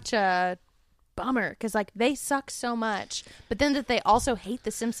such a bummer because like they suck so much, but then that they also hate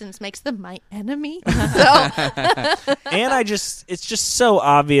The Simpsons makes them my enemy. So And it's just so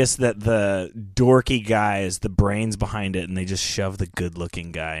obvious that the dorky guy is the brains behind it, and they just shove the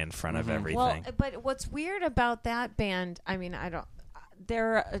good-looking guy in front of everything. Well, but what's weird about that band? I mean,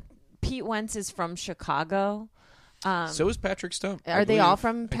 Pete Wentz is from Chicago. So is Patrick Stone. I Are they believe. all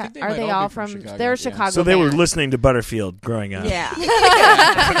from? I think they Are might they all all be from from? Chicago, They're yeah. Chicago. so they were band. listening to Butterfield growing up. Yeah.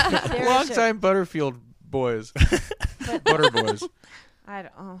 They're Long Chi- time Butterfield boys. Butter boys. I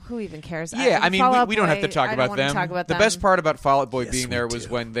don't. Oh, who even cares? Yeah, I mean, Fall Out we don't have Boy, to talk I about don't wanna them. Talk about the them. best part about Fall Out Boy Yes, being we there was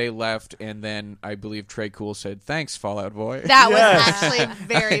do. when they left, and then I believe Trey Cool said, "Thanks, Fall Out Boy." that Yes. was actually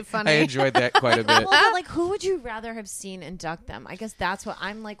very I funny. enjoyed that quite a bit. Well, but like, who would you rather have seen induct them? I guess that's what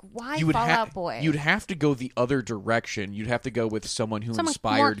I'm like. Why You would Fall ha- Out Boy? You'd have to go the other direction. You'd have to go with someone who Someone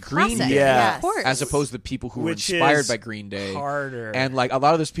inspired more Green classic. Day, Yeah. Of course. as opposed to the people who were Which inspired is by Green Day. harder. And like a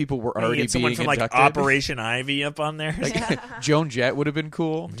lot of those people were You already get someone being from like inducted. Operation Ivy up on there. Joan Jett would have been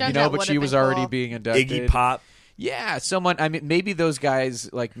cool, Joan you Jett know, but would she have was been already cool. being inducted. Iggy Pop. Yeah, someone. I mean, maybe those guys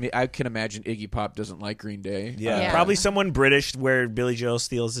like I can imagine Iggy Pop doesn't like Green Day. Yeah, Yeah. probably someone British where Billy Joel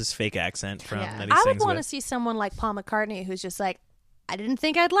steals his fake accent from Yeah. that he I would sings want to with. see someone like Paul McCartney who's just like, I didn't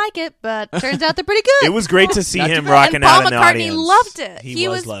think I'd like it, but turns out they're pretty good. It was great to see Not him too bad. rocking And Paul out in the McCartney audience. loved it. He He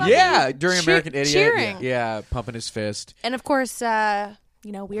was was loving fucking- it. Yeah, during American Idiot. cheering. Yeah, pumping his fist. And of course, Weird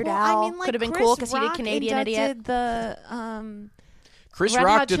Well, Al I mean, like, could have been Chris cool because he did Rock Canadian Idiot. inducted the Chris Red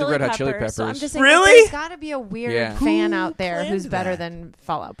Rock Hot did the Chili Red Hot Chili Peppers. So I'm Peppers. just saying, Really? like, there's got to be a weird Yeah. fan Who out there planned who's better that? than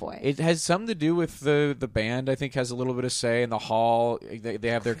Fall Out Boy. It has something to do with the band. I think has a little bit of say in the hall. They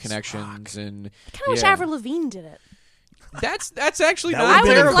have their connections, and I kind of wish yeah. Avril Lavigne did it. That's actually That not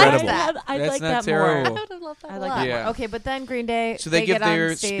would've been terrible. incredible. I'd That's like not that more. terrible. I would have loved that I a like lot. that Yeah. more. Okay, but then Green Day. So they give get on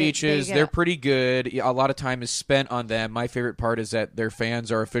their stage, speeches. they They're get- pretty good. A lot of time is spent on them. My favorite part is that their fans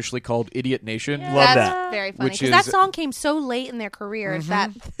are officially called Idiot Nation. Love That's that. very funny Which because that is- song came so late in their career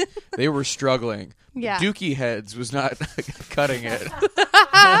that They were struggling. Yeah. Dookie Heads was not cutting it.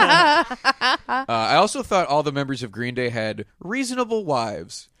 I also thought all the members of Green Day had reasonable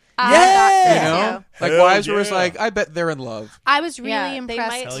wives. Yeah! You know, like Hell wives were just yeah. like, I bet they're in love. I was really yeah, They impressed.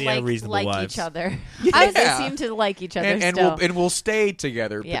 might Hell yeah, reasonable like wives. each other. Yeah. They seem to like each other And still. we'll stay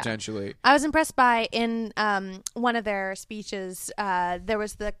together Yeah. potentially. I was impressed by in one of their speeches. There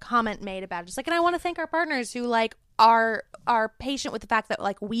was the comment made about it, just like, and I want to thank our partners who like are patient with the fact that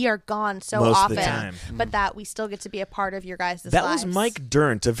like we are gone so Most of often, the time. but that we still get to be a part of your guys' That lives. was Mike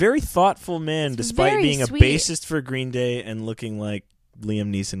Dirnt, a very thoughtful man, despite very being sweet. a bassist for Green Day and looking like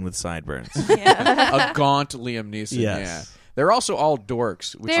Liam Neeson with sideburns. A gaunt Liam Neeson. Yes. Yeah. They're also all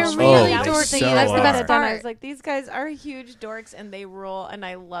dorks, which They're is really Oh, they dorky. so That's the are. best part. I part. was like, these guys are huge dorks and they rule, and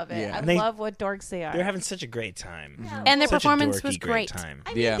I love it. Yeah. I And they- love what dorks they are. They're having such a great time. And their Such a performance dorky, was great. time.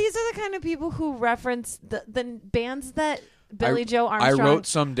 I mean, Yeah. these are the kind of people who reference the bands that Billy Joe I Armstrong. wrote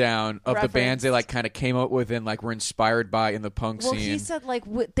some down of the bands referenced. they like kind of came up with and like were inspired by in the punk Well, scene. he said like,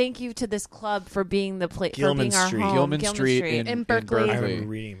 thank you to this club for being the place, for Gilman being our Street. home. Gilman Street in In Berkeley. I Berkeley. remember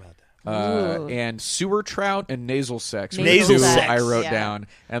reading about that. and Sewer Trout and Nasal Sex. were Nasal the two Sex. I wrote Yeah. down,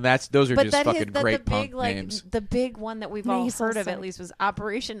 and those are But just that fucking is that great the punk big like names. the big one that we've all Nasal heard of Sex. at least was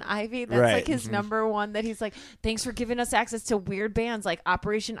Operation Ivy. That's Right. like his number one. That he's like, thanks for giving us access to weird bands like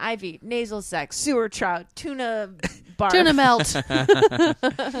Operation Ivy, Nasal Sex, Sewer Trout, Tuna Barf. Tuna melt.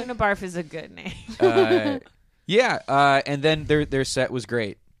 Tuna Barf is a good name. And then their set was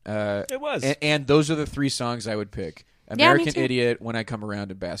great. It was. and those are the three songs I would pick: Yeah, me American too. Idiot, When I Come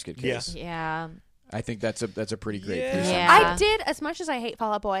Around, and Basket Case. Yeah. I think that's a pretty great. Yeah. three songs. Yeah. I did, as much as I hate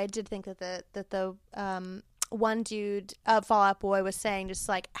Fall Out Boy, I did think that the one dude of Fall Out Boy was saying just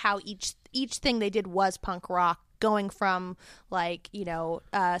like how each thing they did was punk rock, going from like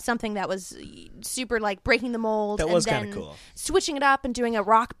something that was super like breaking the mold, That and was then kinda cool. switching it up and doing a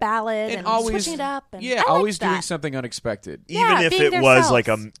rock ballad and always switching it up. And yeah, I liked always that. doing something unexpected. Even Yeah, if being it was themselves. like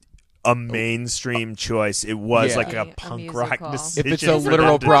a mainstream choice, it was Yeah. like a A punk rock musical. decision. If it's a for literal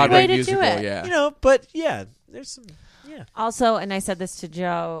them to do Broadway Way to do musical, it. yeah. But yeah, there's some. Yeah. Also, and I said this to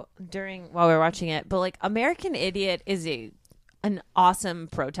Joe while we were watching it, but like American Idiot is an awesome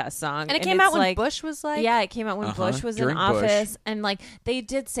protest song, And it came it's out when like, Bush was like, yeah, it came out when Uh-huh, Bush was during in Bush. office, and like they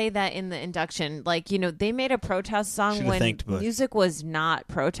did say that in the induction, like they made a protest song Should've when thanked Bush. music was not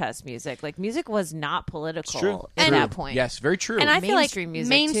protest music, like music was not political true. at And- that point. Yes, very true. And I feel like Mainstream music,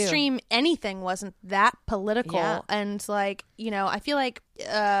 mainstream anything wasn't that political. Yeah. And like, I feel like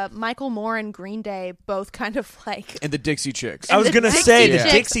Michael Moore and Green Day both kind of like. and the Dixie Chicks. I was the gonna Dixie say the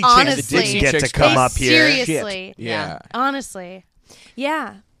Chicks, Dixie Chicks honestly, didn't get to Chicks come they up here. seriously, yeah. honestly,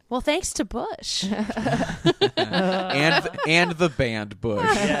 yeah. Well, thanks to Bush and the band Bush.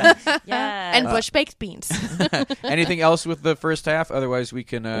 Yeah. and Bush baked beans. Anything else with the first half? Otherwise, we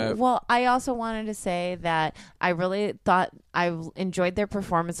can. Well, I also wanted to say that I really thought I enjoyed their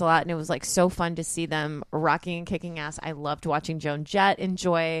performance a lot, and it was like so fun to see them rocking and kicking ass. I loved watching Joan Jett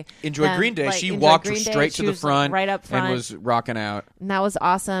enjoy them, Green Day. like, She enjoy walked Green Day. straight She to the was, like, front, right up front, and was rocking out. and that was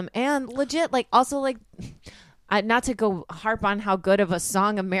awesome. And legit, like also like. Not to go harp on how good of a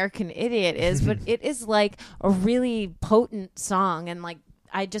song American Idiot is, but it is like a really potent song, and like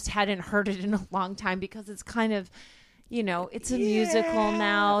I just hadn't heard it in a long time because it's kind of, it's a musical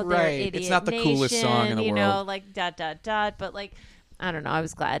now. They're right. Idiot It's not the coolest Nation, song in the world. like ... But like, I don't know. I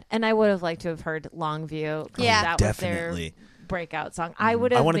was glad, and I would have liked to have heard Longview. 'cause Yeah. that Definitely. was their breakout song. I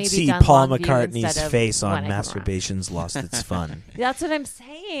would have. I wanted maybe to see done Paul Longview McCartney's instead of face on When I Come Around. Masturbation's Lost Its Fun. That's what I'm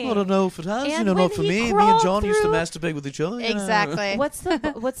saying. I don't know if it has. And not when for he me. Me and crawled John used to through- masturbate with each other. you know. Exactly. What's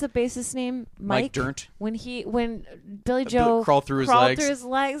the bassist name? Mike Dirnt. When Billy Joe crawled through his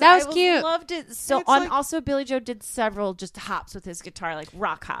legs. That was cute. Loved it. So It's like- also Billy Joe did several just hops with his guitar, like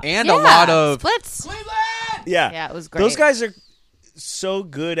rock hops. And Yeah, a lot of splits. Yeah. Yeah, it was great. Those guys are so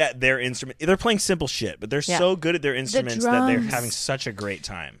good at their instrument. They're playing simple shit, but they're Yeah. so good at their instruments that they're drums. having such a great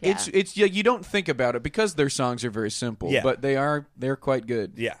time. Yeah. It's you don't think about it because their songs are very simple, Yeah. but they're quite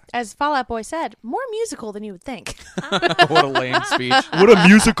good. Yeah. As Fall Out Boy said, more musical than you would think. What a lame speech. What a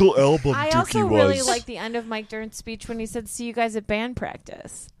musical album I also really like the end of Mike Dirnt's speech when he said, "See you guys at band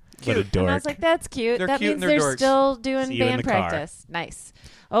practice." What a And I dork. was like, "That's cute. They're that cute means and they're they're dorks. still doing See you in band the car. practice." Nice.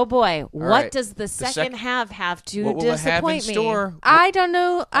 Oh boy, what right. does the second half have to What will it have in disappoint me? store? I don't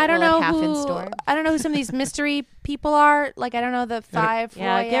know. I don't will it know half in who. store? I don't know who some of these mystery people are. Like I don't know the five.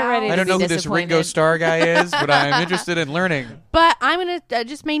 Yeah, get ready Royales. I don't be know who this Ringo disappointed. Starr guy is, but I'm interested in learning. But I'm gonna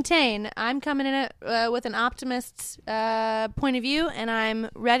just maintain. I'm coming in it with an optimist's point of view, and I'm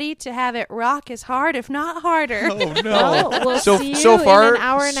ready to have it rock as hard, if not harder. Oh Well, we'll So- see you so far- in an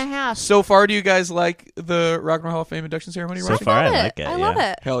hour and a half. So far, do you guys like the Rock and Roll Hall of Fame induction ceremony? So Roger? far, I love like it. I love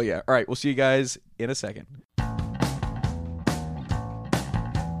it. Hell yeah! All right, we'll see you guys in a second.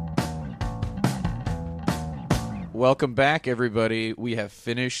 Welcome back, everybody. We have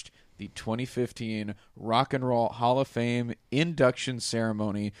finished the 2015 Rock and Roll Hall of Fame induction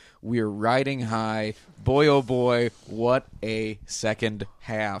ceremony. We are riding high. Boy, oh boy, what a second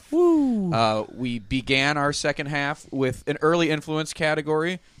half. We began our second half with an early influence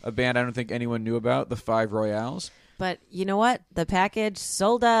category, a band I don't think anyone knew about, the Five Royales. But you know what? The package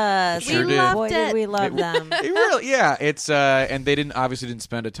sold us. It sure did. loved Boy, it. did we love them. It really, yeah. It's and they obviously didn't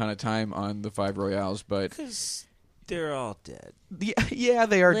spend a ton of time on the Five Royales, but They're all dead. yeah,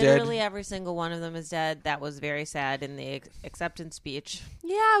 they are Literally dead. every single one of them is dead. That was very sad in the acceptance speech.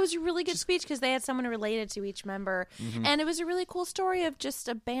 Yeah, it was a really good speech because they had someone related to each member. Mm-hmm. And it was a really cool story of just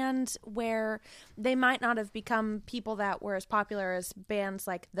a band where they might not have become people that were as popular as bands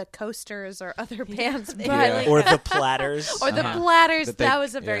like the Coasters or other bands. But Yeah. like, Or the Platters. or the Uh-huh. Platters. That they- That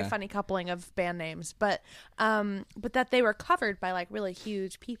was a very yeah. funny coupling of band names. But that they were covered by like really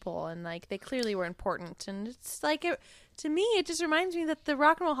huge people and like they clearly were important. And it's like to me, it just reminds me that the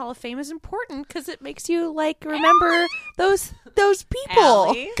Rock and Roll Hall of Fame is important because it makes you like remember those people.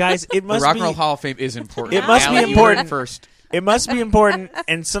 Allie. Guys, it The must Rock be and Roll Hall of Fame is important. It must be Allie, you heard it important. first. It must be important,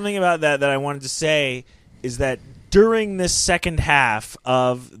 and something about that I wanted to say is that during this second half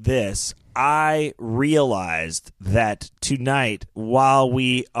of this, I realized that tonight, while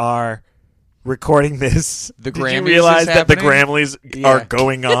we are recording this, The did Grammys you realize is that the happening? Grammys Yeah. are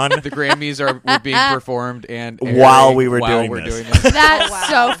going on? The Grammys were being performed and While airing we were while doing we're this. doing this. That's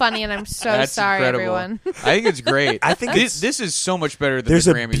so funny, and I'm so That's sorry, incredible. everyone. I think it's great. I think this is so much better than There's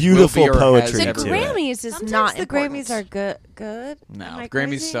the a Grammys. beautiful will be or poetry has The ever to been. it. Grammys is Sometimes not the important. Grammys are good. No, Am I Grammys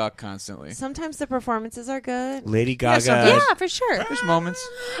crazy? suck constantly. Sometimes the performances are good. Lady Gaga. sometimes. Yeah, for sure. There's moments.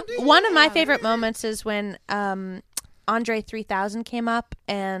 One of my favorite moments is when Andre 3000 came up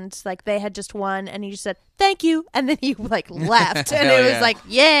and like they had just won, and he just said thank you, and then he like left, and Hell it was yeah. like,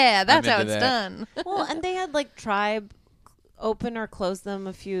 yeah, that's I'm how into it's that. done. Well, and they had like Tribe open or close them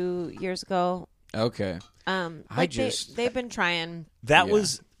a few years ago. Okay. They've been trying. That Yeah.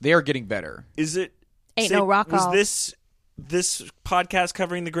 was. They are getting better. Is it? Ain't no rock Was hall. this podcast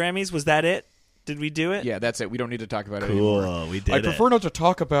covering the Grammys? Was that it? Did we do it? Yeah, that's it. We don't need to talk about it anymore. Cool. We did I it. prefer not to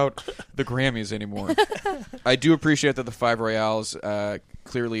talk about the Grammys anymore. I do appreciate that the Five Royales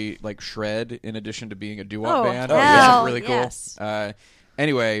clearly like shred in addition to being a doo-wop band. hell Which is really yes. cool.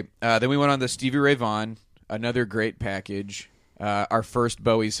 Anyway, then we went on the Stevie Ray Vaughan, another great package. Our first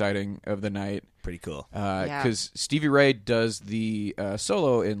Bowie sighting of the night. Pretty cool. Because Stevie Ray does the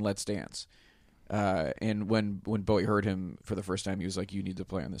solo in Let's Dance. And when Bowie heard him for the first time, he was like, "You need to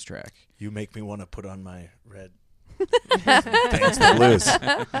play on this track." You make me want to put on my red Dance the Blues.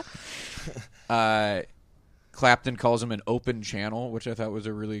 Clapton calls him an open channel, which I thought was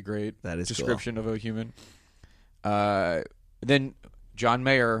a really great That is description of a human. Then John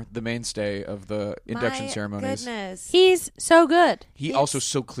Mayer, the mainstay of the induction My ceremonies, Goodness. He's so good. he also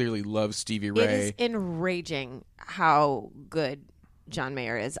so clearly loves Stevie It Ray. is enraging how good John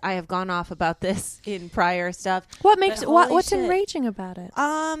Mayer is. I have gone off about this in prior stuff. What makes But holy what's shit. enraging about it?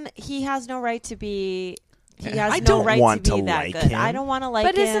 He has no right to be. He has I no don't right want to be to that like good. him. I don't want to like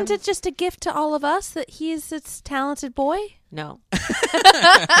But him. isn't it just a gift to all of us that he's this talented boy? No.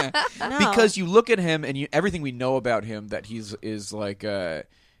 No. Because you look at him and everything we know about him that he's is like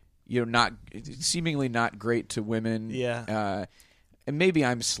not seemingly not great to women. Yeah. And maybe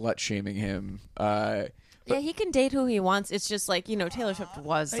I'm slut shaming him. yeah, he can date who he wants. It's just like, Taylor Swift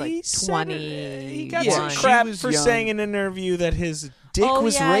was like He said 20. He got Yeah, some she crap was for young. saying in an interview that his dick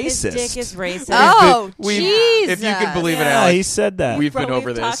was yeah, racist. His dick is racist. Oh, We've- Jesus. If you can believe it, Yeah, Alex, he said that. we've been Bro, over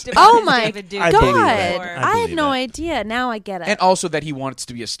we've this. talked about Oh his my David Duke I God. believe before. it. I had believe no it. idea. Now I get it. And also that he wants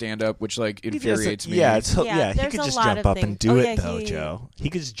to be a stand-up, which like infuriates me. Yeah, he there's could a just lot jump of up and things. do Oh, it yeah, though, he- Joe. He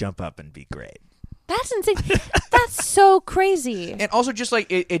could just jump up and be great. That's insane. That's so crazy. And also, just like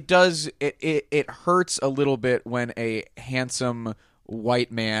it hurts a little bit when a handsome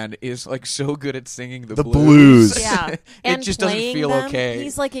white man is like so good at singing the blues. Yeah, it and just doesn't playing feel them, okay.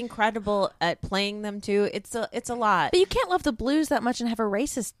 He's like incredible at playing them too. It's a lot. But you can't love the blues that much and have a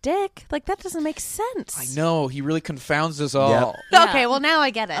racist dick. Like, that doesn't make sense. I know he really confounds us all. Yep. Yeah. Okay, well, now I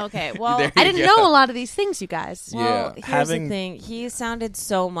get it. Okay, well, There I you didn't go. know a lot of these things, you guys. Well, Yeah. here's Having- the thing. He sounded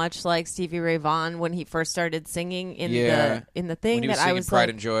so much like Stevie Ray Vaughan when he first started singing in Yeah. the thing When he was that I singing was Pride like,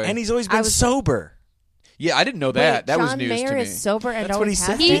 and Joy. And he's always I been was- sober. Yeah, I didn't know that. Wait, That was John news Mayer to me. is sober and That's what always he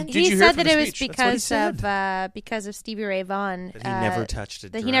said. has He, been? Did he you hear said from that the it was speech? That's because of Stevie Ray Vaughan. That he never touched a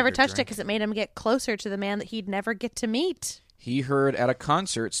That he drug never or touched it drink. because it made him get closer to the man that he'd never get to meet. He heard at a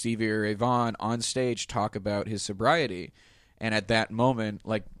concert Stevie Ray Vaughan on stage talk about his sobriety, and at that moment,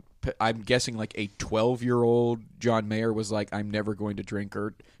 like I'm guessing, like a 12-year-old John Mayer was like, "I'm never going to drink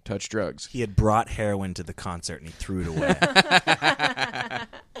or touch drugs." He had brought heroin to the concert and he threw it away.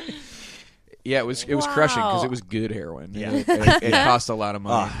 Yeah, it was crushing because Wow. it was good heroin. Yeah. It cost a lot of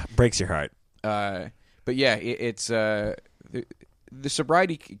money. Breaks your heart. But yeah, it's the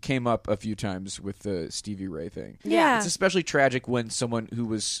sobriety came up a few times with the Stevie Ray thing. Yeah. It's especially tragic when someone who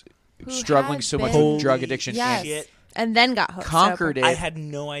was Who struggling had so much been- with drug addiction Yes. Shit. And then got hooked. conquered it I had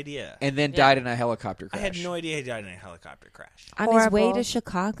no idea. and then died in a helicopter I crash. had no idea he died in a helicopter crash. on his way Horrible. to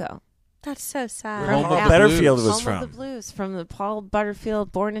Chicago. That's so sad. Home of Paul the Butterfield Blues. was Home from. of the Blues, from the Paul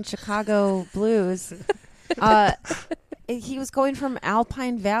Butterfield Born in Chicago Blues. He was going from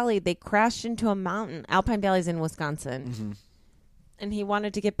Alpine Valley. They crashed into a mountain. Alpine Valley's in Wisconsin. Mm-hmm. And he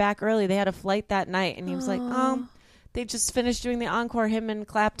wanted to get back early. They had a flight that night, and he was like, They just finished doing the encore, him and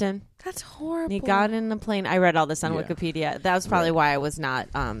Clapton. That's horrible. And he got in the plane. I read all this on Yeah. Wikipedia. That was probably why I was not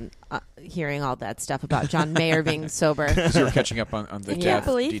hearing all that stuff about John Mayer being sober. Because you were catching up on the I death can't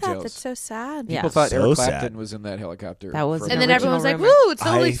believe details. that. That's so sad. Yeah. People thought So Eric sad. Clapton was in that helicopter. That was for a an And then minute. original everyone's like, rumor. "Woo, it's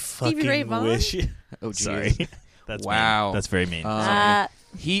only I Stevie Ray fucking Vaughan." wish. Oh, geez. Sorry. That's Wow. mean. That's very mean.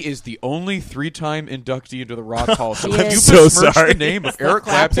 He is the only 3-time inductee into the Rock Hall. So He you is. So besmirched sorry. the name of the Eric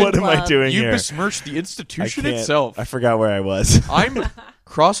Clapton Clapton. What am I Club. doing You here? besmirched the I institution can't- itself. I forgot where I was. I'm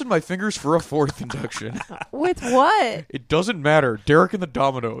crossing my fingers for a 4th induction. With what? It doesn't matter. Derek and the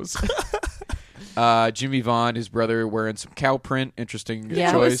Dominoes. Jimmy Vaughn, his brother, wearing some cow print. Interesting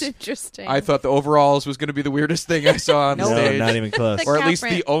Yeah. That was choice. interesting. I thought the overalls was going to be the weirdest thing I saw on the No, stage. not even close. The or at cow least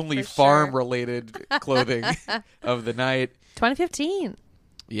print, the only for sure. farm-related clothing of the night. 2015.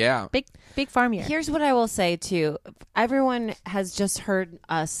 Yeah. Big farm year. Here's what I will say too. Everyone has just heard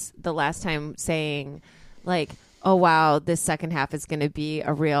us the last time saying, like, oh wow, this second half is going to be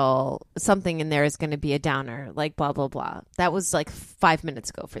a real something in there is going to be a downer, like blah blah blah. That was like 5 minutes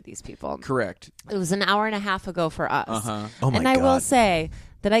ago for these people. Correct. It was an hour and a half ago for us. Uh-huh. Oh my and I will God. say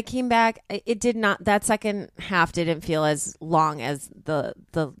that I came back. It did not. That second half didn't feel as long as the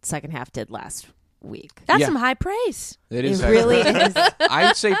second half did last week. That's Yeah. some high praise. It is It really is. I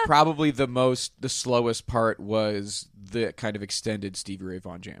would say probably the slowest part was the kind of extended Stevie Ray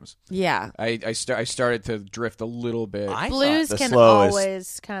Vaughan jams. Yeah. I started to drift a little bit. I Blues thought the can slowest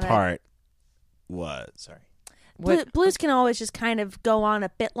always kind of part was sorry. blues can always just kind of go on a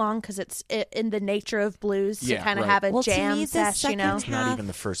bit long because it's in the nature of blues Yeah, to kind of right. have a Well, to jam me, the sesh, you know. second Not half- even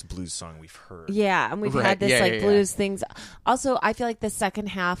the first blues song we've heard. Yeah, and we've Right. had this Yeah, like yeah, yeah. blues things. Also, I feel like the second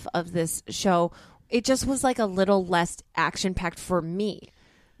half of this show, it just was like a little less action packed for me.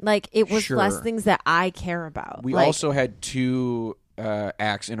 Like it was Sure. less things that I care about. We Like, also had 2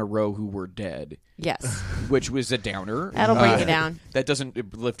 acts in a row who were dead, yes, which was a downer. that'll bring you down. That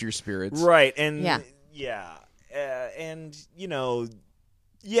doesn't lift your spirits. Right, and Yeah. and you know,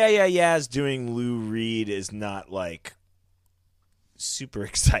 Yeah's doing Lou Reed is not like super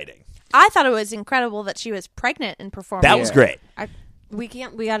exciting. I thought it was incredible that she was pregnant and performing. That was Yeah. great. We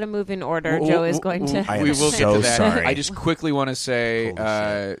can't. We got to move in order. Ooh, Joe is ooh, going ooh, to. I am we will so get to that. sorry. I just quickly want to say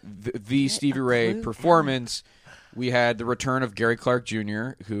Holy the Stevie Ray performance. We had the return of Gary Clark Jr.,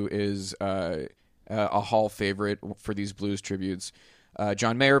 who is a Hall favorite for these blues tributes.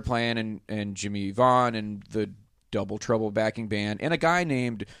 John Mayer playing and Jimmy Vaughn and the Double Trouble backing band, and a guy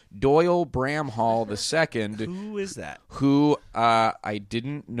named Doyle Bramhall II. Who is that? Who I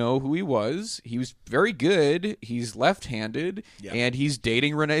didn't know who he was. He was very good. He's left-handed, Yep. and he's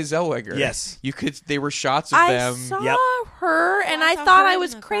dating Renee Zellweger. Yes. you could. They were shots of I them. saw Yep. her, and I saw thought her I in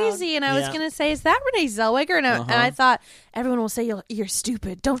was the crowd. crazy, and I was Yeah. going to say, "Is that Renee Zellweger?" And I thought everyone will say, "You're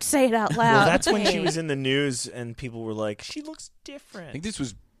stupid. Don't say it out loud." Well, that's when she was in the news, and people were like, "She looks different." I think this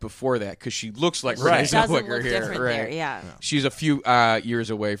was before that because she looks like Right. Renee Doesn't Zellweger look here. different right. there. Yeah. She's a few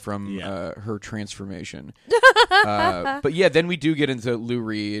years away from Yeah. her transformation. But yeah, then we do get into Lou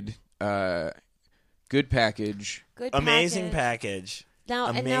Reed. Good package. Good Amazing package. Now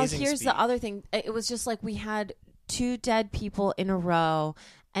and now Amazing here's speech. the other thing. It was just like we had 2 dead people in a row,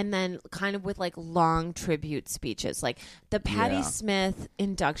 and then kind of with like long tribute speeches, like the Patti Yeah. Smith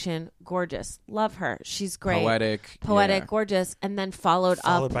induction, gorgeous, love her, she's great, Poetic. poetic, yeah. gorgeous, and then followed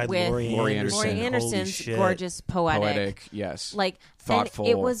Followed up by with Laurie Anderson. Laurie Holy Anderson's shit. gorgeous Poetic. Yes. like Thoughtful.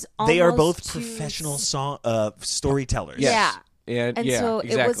 And it was They are almost both too professional storytellers. Yes. Yeah. And yeah, so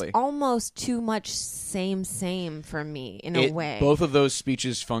exactly. it was almost too much same for me in a way. Both of those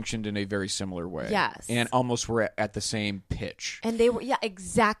speeches functioned in a very similar way. Yes. And almost were at the same pitch. And they were,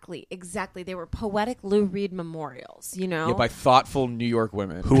 exactly. They were poetic Lou Reed memorials, you know? Yeah, by thoughtful New York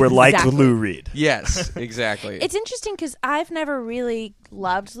women. Who were like Exactly. Lou Reed. Yes, exactly. It's interesting because I've never really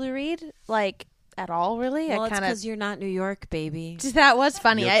loved Lou Reed, like at all. Really, well, I it's kind of. because you're not New York, baby. That was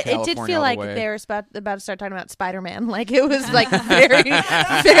funny. You're It did California feel all the like way. they were about to start talking about Spider-Man. Like it was like very,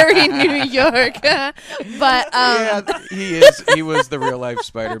 very New York. But yeah, he was the real life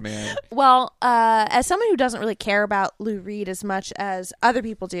Spider-Man. well, as someone who doesn't really care about Lou Reed as much as other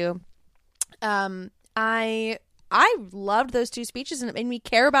people do, I loved those 2 speeches, and it made me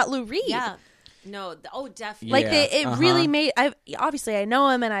care about Lou Reed. Yeah. No, definitely. Like Yeah, it really made. Obviously I know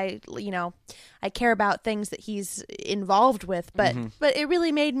him, and I care about things that he's involved with, but it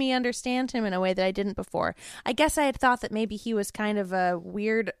really made me understand him in a way that I didn't before. I guess I had thought that maybe he was kind of a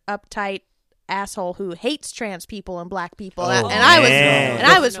weird, uptight asshole who hates trans people and black people, and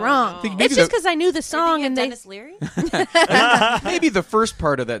I was No, wrong. no. I think maybe It's just the- because I knew the song, and they. Dennis Leary? Maybe the first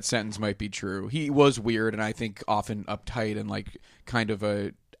part of that sentence might be true. He was weird and I think often uptight and like kind of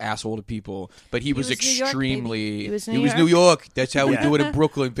a asshole to people, but he was was New York, extremely. baby. He was New York. That's how we do it in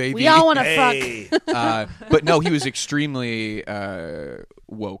Brooklyn, baby. We all want to Hey. fuck. But no, he was extremely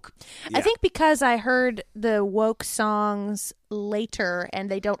woke. I think because I heard the woke songs later and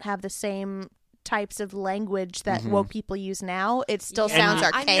they don't have the same types of language that woke people use now, it still sounds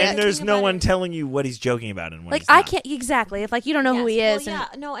And- archaic. And there's Thinking no about one it- telling you what he's joking about and when like he's I not. can't exactly if like you don't know who he Yes. is. Well, and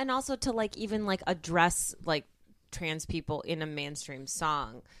yeah, no, and also to like even like address like trans people in a mainstream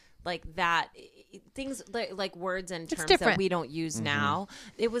song like that. Things like words and terms that different. we don't use now.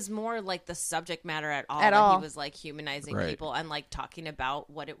 It was more like the subject matter at all. At that all. He was like humanizing Right. people and like talking about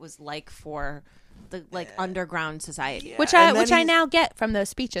what it was like for the like underground society. which and then I he's- now get from those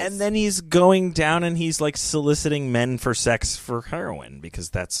speeches. And then he's going down and he's like soliciting men for sex for heroin because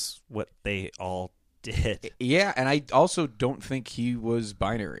that's what they all did. Yeah, and I also don't think he was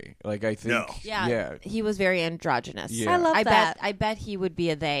binary. Like I think, No. yeah. He was very androgynous. Yeah. I love I that. bet he would be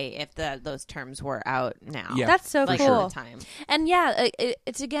a they if those terms were out now. Yeah. That's so like cool. at the time. And yeah,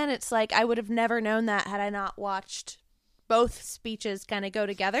 it's like I would have never known that had I not watched both speeches kind of go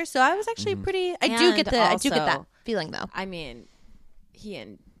together. So I was actually pretty. I do get And that also- feeling though. I mean, he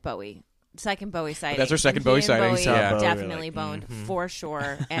and Bowie. Second Bowie sighting. That's our second And Bowie he and sighting, Bowie so- Yeah. Bowie, definitely like, boned for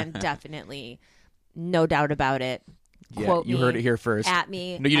sure, and definitely, no doubt about it. Yeah, Quote you me, heard it here first. At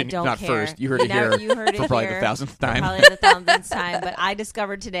me. No, you I didn't. don't Not care. first. You heard it Never- here You heard it for probably the here 1000th time. For probably the 1000th time. But I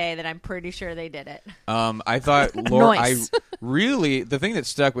discovered today that I'm pretty sure they did it. I thought Lori. Nice. The thing that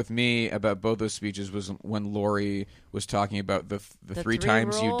stuck with me about both those speeches was when Lori was talking about the three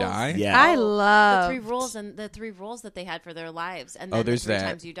times you rules. die. Yeah. I love the 3 rules and the 3 rules that they had for their lives, and Oh, then there's the 3 that.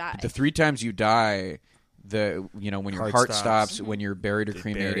 times you die. The 3 times you die. When your Heart heart stops. stops, when you're buried or They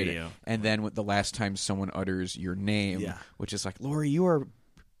cremated, bury you. and then the last time someone utters your name, Yeah. which is like, Lori, you are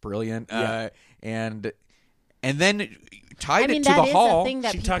brilliant, Yeah. and then tied I mean, it to that the is hall. a thing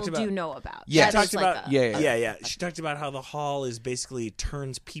that She people talked about- do know about. Yeah. That She is talked like about- a- Yeah. She talked about how the hall is basically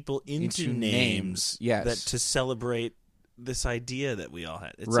turns people into Into names, yes. that to celebrate this idea that we all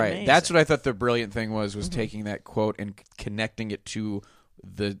had. It's Right. amazing. That's what I thought the brilliant thing was taking that quote and connecting it to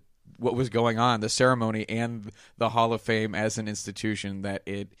what was going on, the ceremony and the Hall of Fame as an institution that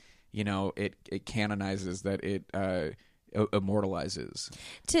it canonizes, that it immortalizes.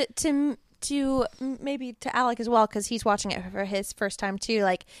 to maybe to Alec as well because he's watching it for his first time too.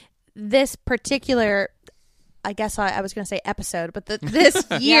 Like this particular, I guess I was going to say episode, but this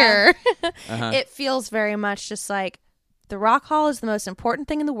year, it feels very much just like the Rock Hall is the most important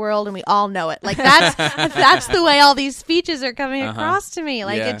thing in the world, and we all know it. Like that's the way all these speeches are coming across to me.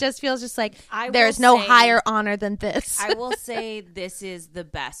 Like Yeah. it just feels just like I will there's no say- higher honor than this. I will say this is the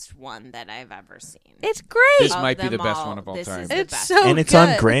best one that I've ever seen. It's great. This Of might be them the best all, one of all this time. is the It's best. so and it's good.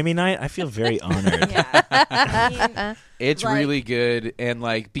 on Grammy night. I feel very honored. Yeah. I mean, It's Like- really good, and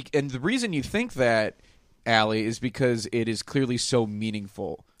and the reason you think that, Allie, is because it is clearly so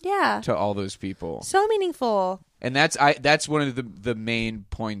meaningful Yeah. to all those people. So meaningful. And that's one of the main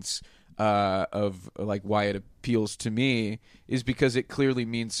points of like why it appeals to me, is because it clearly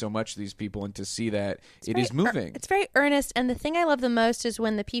means so much to these people, and to see that it is moving. It's very earnest, and the thing I love the most is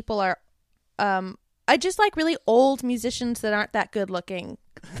when the people are I just like really old musicians that aren't that good looking.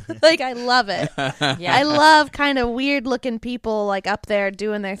 Like I love it. yeah. I love kind of weird looking people like up there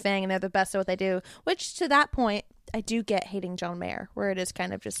doing their thing and they're the best at what they do. Which to that point I do get hating John Mayer, where it is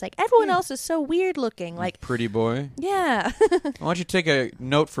kind of just like everyone else is so weird looking. Like Pretty boy. yeah. Why don't you take a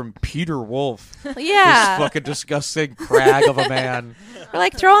note from Peter Wolf? Yeah. This fucking disgusting crag of a man. Or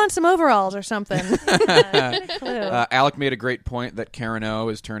like throw on some overalls or something. Alec made a great point that Karen O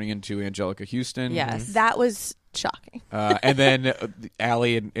is turning into Angelica Houston. Yes. That was shocking. And then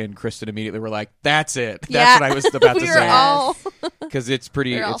Allie and Kristen immediately were like, "That's it. That's Yeah. what I was about We to were say." all Because it's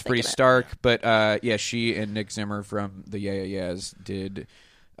pretty, We're all it's pretty thinking it. stark. But yeah, she and Nick Zimmer from the Yeah Yeah Yeahs did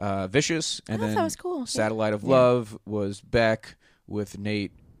Vicious, and Oh, then that was cool. Yeah. Satellite of Love was Beck with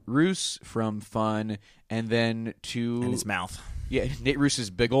Nate Roos from Fun, and then And his mouth. yeah, Nate Roos's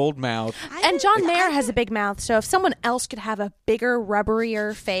big old mouth. And John Mayer has a big mouth, so if someone else could have a bigger,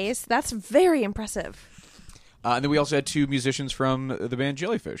 rubberier face, that's very impressive. And then we also had 2 musicians from the band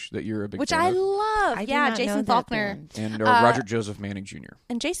Jellyfish that you're a big Which fan I of. love. I did Yeah, not know Jason that Faulkner. band. And Roger Joseph Manning Jr.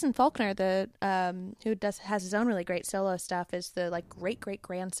 And Jason Faulkner, the who has his own really great solo stuff, is the like great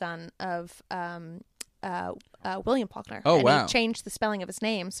grandson of William Faulkner. Oh, and wow. he changed the spelling of his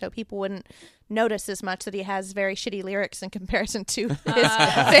name so people wouldn't notice as much that he has very shitty lyrics in comparison to his family.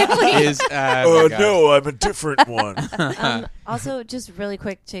 Oh, my God. I'm a different one. Also, just really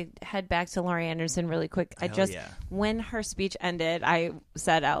quick to head back to Laurie Anderson really quick. Hell yeah. When her speech ended, I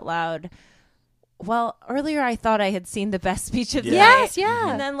said out loud, well, earlier I thought I had seen the best speech of the Yes, night.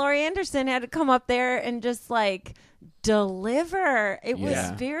 yeah. And then Laurie Anderson had to come up there and just like deliver. It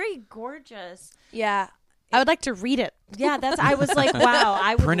was very gorgeous. Yeah. I would like to read it. Yeah, I was like, wow,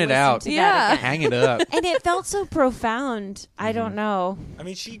 I would Print it listen out. to that Yeah. again. Hang it up. And it felt so profound. I don't know. I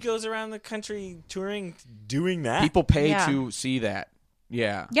mean, she goes around the country touring, doing that. People pay Yeah. to see that.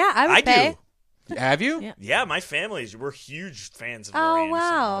 Yeah. Yeah, I would I pay. do. Have you? Yeah. Yeah, my family's we're huge fans of Oh, Laurie Anderson.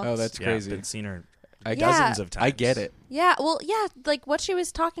 wow. Oh, that's Yeah, crazy. I've seen her I dozens of times. I get it. Yeah, well, yeah, like what she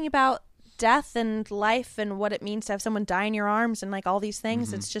was talking about death and life and what it means to have someone die in your arms and like all these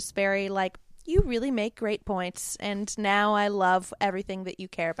things. It's just very like, you really make great points. And now I love everything that you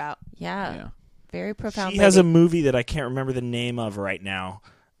care about. Yeah. Very profound. She has a movie that I can't remember the name of right now,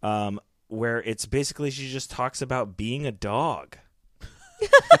 where it's basically she just talks about being a dog.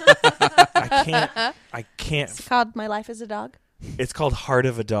 I can't. It's called My Life as a Dog. It's called Heart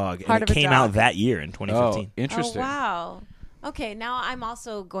of a Dog, Heart and of it a came Dog. out that year in 2015. Oh, interesting. Oh, wow. Okay, now I'm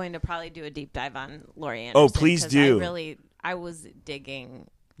also going to probably do a deep dive on Laurie Anderson. Oh, please 'cause do. I was digging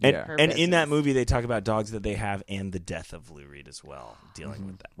And, Yeah. her and in that business. movie, they talk about dogs that they have and the death of Lou Reed as well, dealing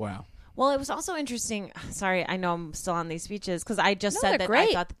with that. Wow. Well, it was also interesting. Sorry, I know I'm still on these speeches because I just No, said they're that great.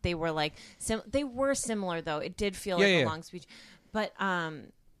 I thought that they were like they were similar though. It did feel Yeah, like yeah. a long speech, but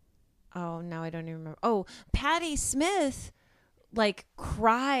oh, now I don't even remember. Oh, Patti Smith like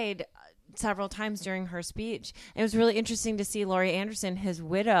cried several times during her speech. It was really interesting to see Laurie Anderson, his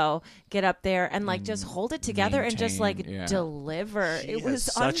widow, get up there and like just hold it together and just like Maintain, yeah. deliver. She it was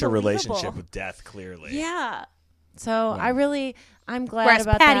has such a unbelievable. relationship with death, clearly. Yeah. So I'm glad Whereas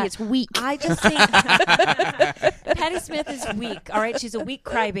about Patty that. is weak. I just think Patti Smith is weak. All right, she's a weak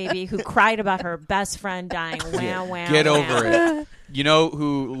crybaby who cried about her best friend dying. Wow, wow. Get wow. over it. You know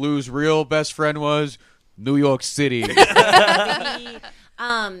who Lou's real best friend was? New York City.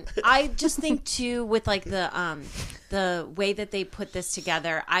 I just think too with like the way that they put this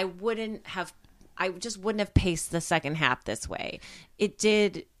together, I just wouldn't have paced the second half this way.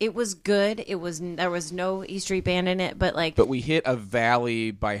 It was good. There was no E Street Band in it, but like But we hit a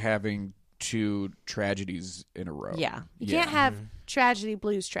valley by having two tragedies in a row. yeah. You can't have tragedy,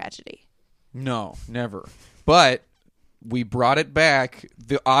 blues, tragedy. No, never. But we brought it back.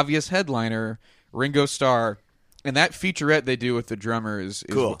 The obvious headliner, Ringo Starr, and that featurette they do with the drummer is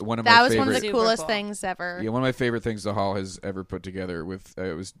Cool. one of my That was favorite. one of the Super coolest cool. things ever. Yeah, one of my favorite things the Hall has ever put together. With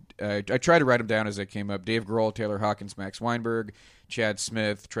it was I tried to write them down as they came up: Dave Grohl, Taylor Hawkins, Max Weinberg, Chad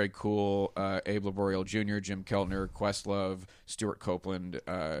Smith, Trey Cool, Abe Laboriel Jr., Jim Keltner, Questlove, Stuart Copeland.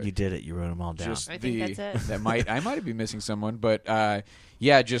 You did it. You wrote them all down. Just I think that's it. I might be missing someone, but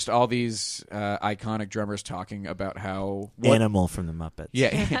yeah, just all these iconic drummers talking about how Animal from the Muppets.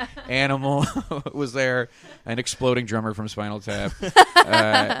 Yeah, Animal was there, an exploding drummer from Spinal Tap.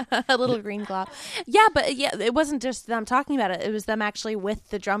 A little green glove. Yeah, but yeah, it wasn't just them talking about it. It was them actually with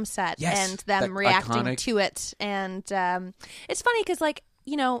the drum set Yes, and them that reacting iconic- to it. And it's funny because, like,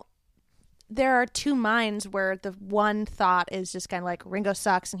 you know, there are two minds where the one thought is just kind of like Ringo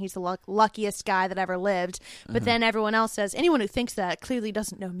sucks and he's the luckiest guy that ever lived. But then everyone else says anyone who thinks that clearly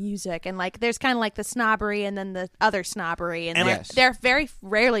doesn't know music. And like there's kind of like the snobbery and then the other snobbery. And Yes. there are very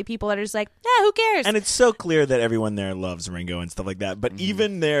rarely people that are just like, who cares? And it's so clear that everyone there loves Ringo and stuff like that. But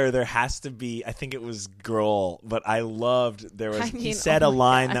even there has to be, I think it was Grohl, but I loved, he mean, said oh a my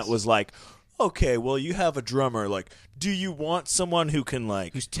line gosh. that was like, okay, well, you have a drummer. Like, do you want someone who can,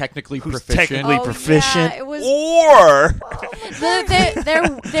 like, Who's technically who's proficient? technically Oh, proficient? yeah, it was- Or,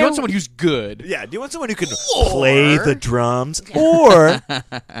 Do you want someone who's good? yeah, do you want someone who can play the drums? Or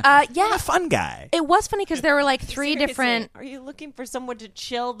yeah, a fun guy? it was funny because there were like three Seriously, different. Are you looking for someone to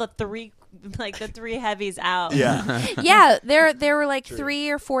chill the three heavies out? Yeah. Yeah, there were like 3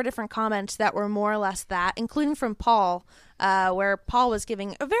 or 4 different comments that were more or less that, including from Paul, where Paul was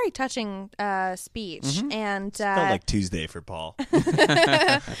giving a very touching speech, and Felt like Tuesday for Paul.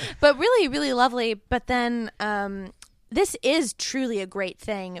 but really, really lovely. But then this is truly a great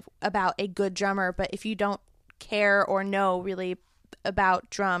thing about a good drummer. But if you don't care or know really about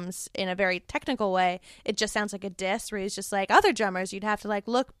drums in a very technical way, it just sounds like a diss where he's just like other drummers you'd have to like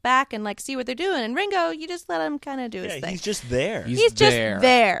look back and like see what they're doing, and Ringo you just let him kind of do his Yeah, thing. he's just there. He's just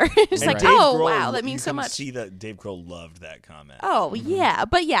there. It's And like, Dave oh Grohl, wow, that you means so can much. see that Dave Grohl loved that comment. Oh yeah,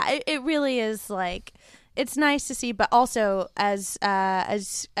 but yeah, it really is like it's nice to see. But also, as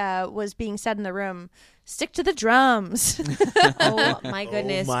was being said in the room, stick to the drums. Oh my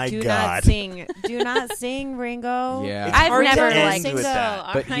goodness! my Do God. not sing. Do not sing, Ringo. Yeah. It's I've hard to never end liked with Singo. that.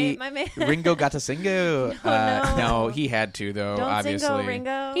 All But right, my man. Ringo got to singo. no. No, he had to though. Don't obviously, singo,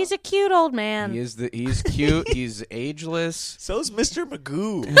 Ringo. He's a cute old man. he's cute. He's ageless. So's Mr.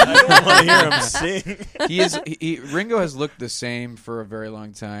 Magoo. I don't want to hear him sing. Ringo has looked the same for a very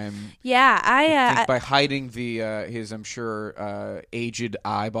long time. Yeah, I think by hiding his, I'm sure, aged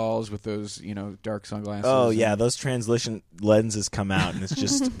eyeballs with those, dark sunglasses. Oh yeah, those translation lenses come out, and it's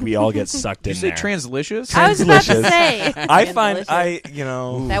just we all get sucked Did in you say there. translicious? I was about to Translicious. say. I find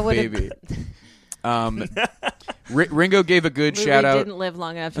Ooh, That would've- baby. Ringo gave a good Louis shout out. didn't live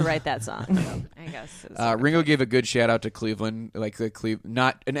long enough to write that song. I guess. Ringo gave a good shout out to Cleveland, like the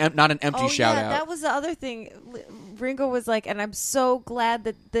not an empty shout out. That was the other thing. Ringo was like, and I'm so glad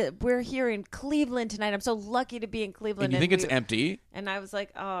that we're here in Cleveland tonight. I'm so lucky to be in Cleveland. And you think it's empty? And I was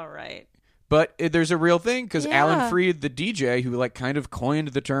like, all right. But there's a real thing because Yeah. Alan Freed, the DJ, who kind of coined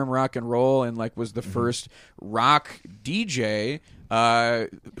the term rock and roll and was the first rock DJ.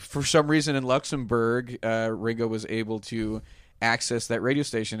 For some reason in Luxembourg, Ringo was able to access that radio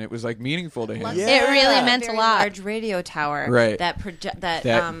station. It was meaningful to him. Yeah. It really meant a Very lot. large radio tower, Right. That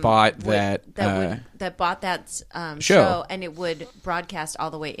bought would- that, that bought that show. show, and it would broadcast all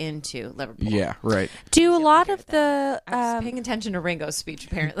the way into Liverpool. Yeah, right. Do a lot of the I was paying attention to Ringo's speech.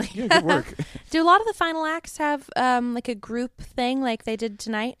 Apparently, Good work. do a lot of the final acts have like a group thing like they did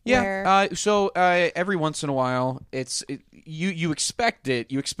tonight? Yeah. Where... So every once in a while, you expect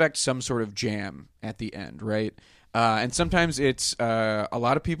it. You expect some sort of jam at the end, right? And sometimes it's a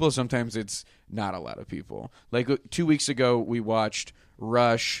lot of people. Sometimes it's not a lot of people. 2 weeks ago, we watched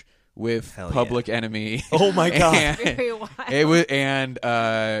Rush with Hell Public Enemy. Oh my God. And very wild. it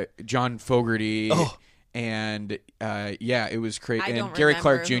was John Fogerty. Oh. And it was crazy. I And don't Gary remember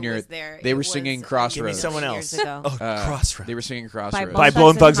Clark who Jr. was there. They It were was singing Give me Crossroads. someone years else. ago. Oh, Crossroads. They were singing Crossroads. By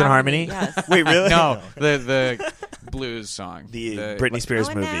Blowing Bugs in Harmony? Yes. Wait, really? No, the blues song. The Britney Spears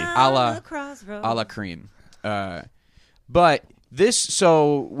Going movie. down A la- the crossroads. a la Cream. But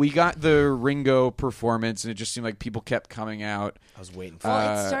so we got the Ringo performance, and it just seemed like people kept coming out. I was waiting for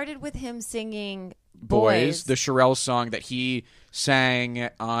Well, it started with him singing Boys, the Shirelles song that he sang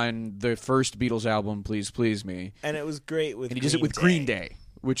on the first Beatles album, Please Please Me. and it was great with And he does it with Green Day,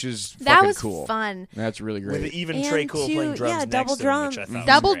 which is That fucking was cool. fun. That's really great. With even And Trey Cool playing two- drums yeah, next double to him, which I drums. thought was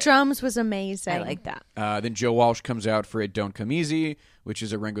Double great. drums was amazing. I like that. Then Joe Walsh comes out for It Don't Come Easy, which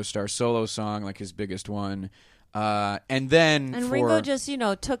is a Ringo Starr solo song, his biggest one. And then And for Ringo just,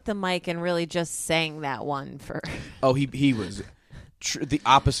 took the mic and really just sang that one for. he was the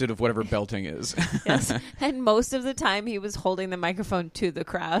opposite of whatever belting is. Yes. And most of the time he was holding the microphone to the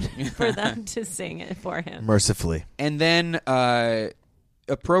crowd for them to sing it for him. Mercifully. And then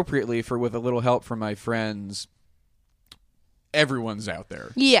appropriately, with a little help from my friends, everyone's out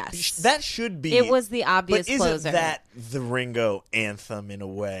there. Yes. That should be. It was the obvious But closer. isn't that the Ringo anthem in a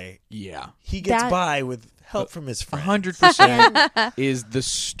way? Yeah. He gets That- by with help from his friends. 100% is the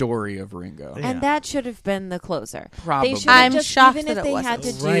story of Ringo. Yeah. And that should have been the closer. Probably. They should have I'm just, shocked even that if it they had to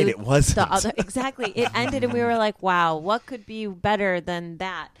wasn't. do Right, it wasn't. the other. Exactly. It ended and we were like, wow, what could be better than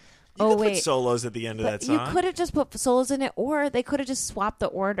that? You Oh, could wait. put solos at the end of But that you song. could have just put solos in it, or they could have just swapped the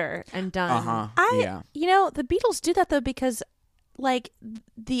order and done. Yeah. The Beatles do that though because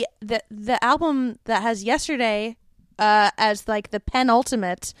the album that has Yesterday as the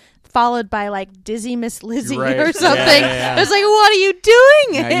penultimate, followed by Dizzy Miss Lizzy Right. or something. Yeah. I was like, what are you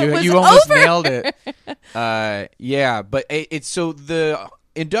doing? Yeah, It was you almost over. nailed it. Yeah, but it's so the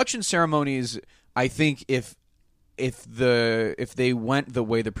induction ceremonies. I think if they went the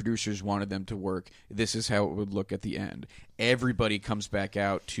way the producers wanted them to work, this is how it would look at the end. Everybody comes back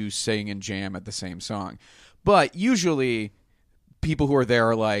out to sing and jam at the same song, but usually people who are there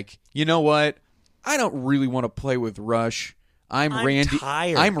are like, you know what? I don't really want to play with Rush. I'm Randy.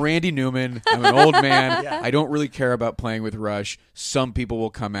 tired. I'm Randy Newman. I'm an old man. I don't really care about playing with Rush. Some people will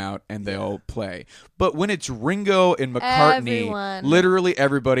come out and they'll play. But when it's Ringo and McCartney, Everyone. literally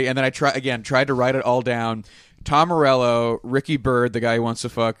everybody, and then I tried to write it all down. Tom Morello, Ricky Byrd, the guy who wants to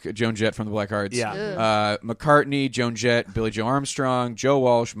fuck Joan Jett from the Blackhearts. Yeah. McCartney, Joan Jett, Billy Joe Armstrong, Joe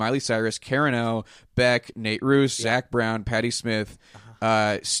Walsh, Miley Cyrus, Karen O, Beck, Nate Roos, Zach Brown, Patti Smith,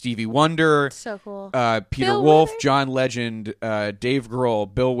 Stevie Wonder, So cool. Peter Bill Wolf, Withers? John Legend, Dave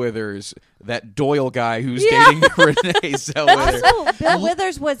Grohl, Bill Withers, that Doyle guy who's dating Renee Zellweger. Also, Bill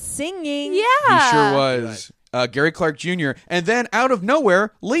Withers was singing. Yeah. He sure was. Gary Clark Jr. And then out of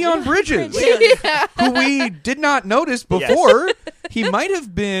nowhere, Leon Bridges, who we did not notice before. He might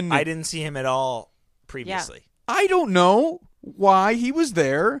have been. I didn't see him at all previously. I don't know why he was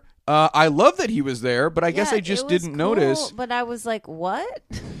there. I love that he was there, but I guess Yeah, I just it was didn't cool, notice. But I was like, what?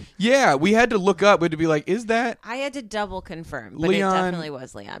 Yeah, we had to look up. We had to be like, is that? I had to double confirm, but Leon- it definitely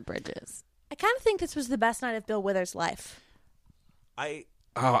was Leon Bridges. I kind of think this was the best night of Bill Withers' life. I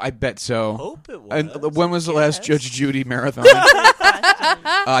I bet so. hope it was. And when was the last Yes. Judge Judy marathon?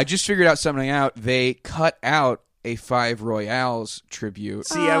 I just figured out something out. They cut out a Five Royales tribute.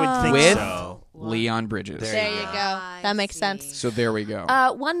 See, I would think With- so. Leon Bridges. There There you go. That makes sense. So there we go.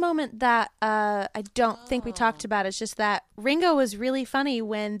 One moment that I don't think we talked about is just that Ringo was really funny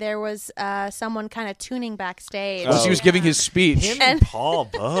when there was someone kind of tuning backstage. As he was giving his speech. Him and Paul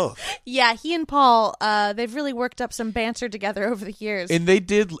both. Yeah, he and Paul, they've really worked up some banter together over the years. And they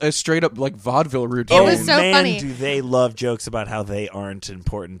did a straight up like vaudeville routine. It was so man, funny. do they love jokes about how they aren't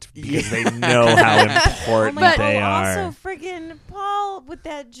important because they know how important But- they are. Also, friggin' Paul with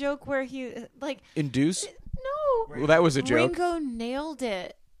that joke where he Induce? no, Well, that was a joke. Ringo nailed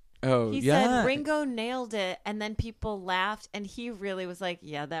it. Oh, He yeah. said Ringo nailed it, and then people laughed, and he really was like,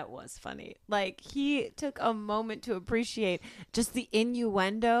 yeah, that was funny. Like, he took a moment to appreciate just the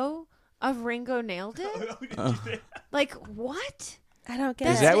innuendo of Ringo nailed it. Like, what? I don't get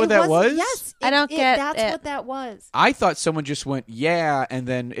Is it. that what it that was? Yes. I don't get That's it. what that was. I thought someone just went, yeah, and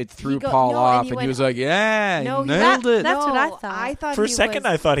then it threw He Paul no, off, and he and he went, was like, yeah, No, you he- nailed it. That's what I No, thought. I thought For a he second,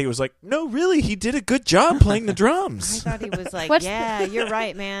 was, I thought he was like, no, really, he did a good job playing the I drums. thought he was like, What's yeah, you're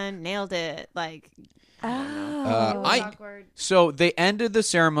right, man. Nailed it. Like, Oh. awkward. So they ended the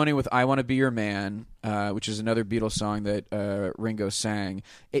ceremony with "I Want to Be Your Man," which is another Beatles song that Ringo sang.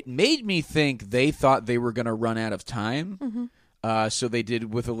 It made me think they thought they were going to run out of time. Mm-hmm. So they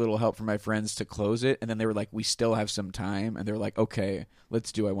did, with a little help from my friends, to close it. And then they were like, we still have some time. And they were like, okay,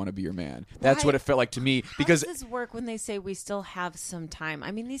 let's do "I Want to Be Your Man." That's Why- what it felt like to me. How Because does this work when they say we still have some time?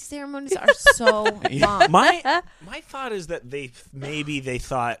 I mean, these ceremonies are so long. My thought is that maybe they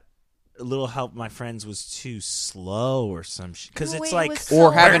thought "A Little Help, My Friends" was too slow or some shit. Because No, it's wait, like it was so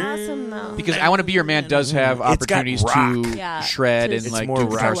Or having- awesome, though. because "I Want to Be Your Man" does have It's got opportunities rock. to Yeah, shred it's and like more do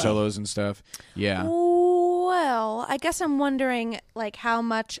guitar rock. solos and stuff. Yeah. Well, I guess I'm wondering, like, how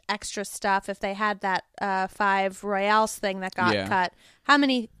much extra stuff, if they had that Five Royales thing that got Yeah. cut, how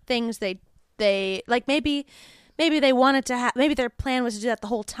many things they like, maybe they wanted to have, maybe their plan was to do that the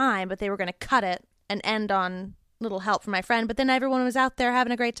whole time, but they were going to cut it and end on "Little Help from My Friend," but then everyone was out there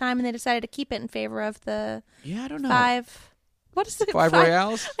having a great time, and they decided to keep it in favor of the Yeah, I don't know. five. What is it? Five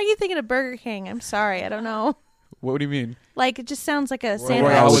Royales? I keep thinking of Burger King. I'm sorry, I don't know. What do you mean? Like, it just sounds like a sandwich.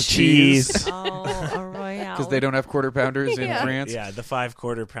 Royale with cheese. Oh, a Royale. Because they don't have quarter pounders in Yeah. France. Yeah, the 5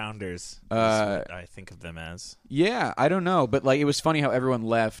 quarter pounders. Is what I think of them as. Yeah, I don't know, but like it was funny how everyone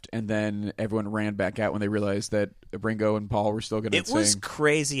left and then everyone ran back out when they realized that Ringo and Paul were still going to It sing. was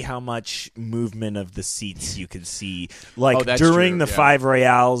crazy how much movement of the seats you could see. Like Oh, that's during true, the yeah. 5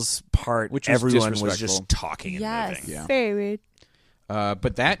 Royales part, Which was everyone was disrespectful. just talking and Yes. moving. Yeah. Very rude.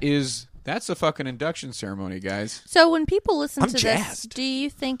 But that's a fucking induction ceremony, guys. So when people listen I'm to this, jazzed. do you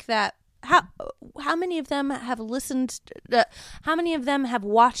think that how many of them have listened? How many of them have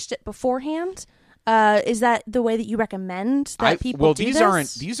watched it beforehand? Is that the way that you recommend that people do these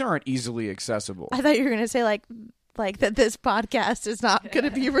this? aren't easily accessible. I thought you were going to say like that this podcast is not going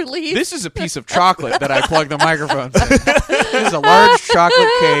to be released. This is a piece of chocolate that I plug the microphones in. This is a large chocolate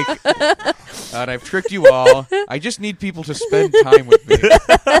cake, and I've tricked you all. I just need people to spend time with me.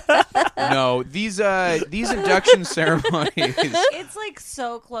 No, these induction ceremonies. It's like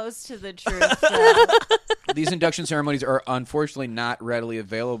so close to the truth. These induction ceremonies are unfortunately not readily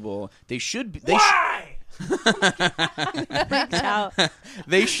available. They should be. Why?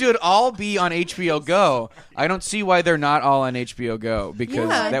 They should all be on HBO Go. I don't see why they're not all on HBO Go because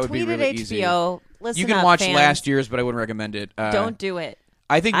that would be tweet really at easy. HBO. Listen You can up, watch fans. last year's, but I wouldn't recommend it. Don't do it.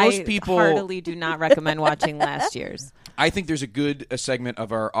 I think most I people. heartily do not recommend watching last year's. I think there's a good segment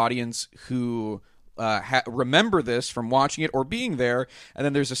of our audience who remember this from watching it or being there, and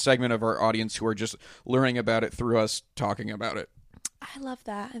then there's a segment of our audience who are just learning about it through us talking about it. I love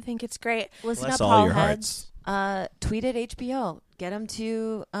that. I think it's great. Listen Bless up, all Paul your heads. Tweet at HBO. Get them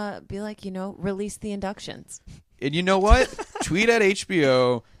to be like, release the inductions. And you know what? Tweet at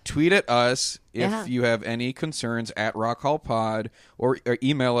HBO. Tweet at us if Yeah. you have any concerns at Rock Hall Pod or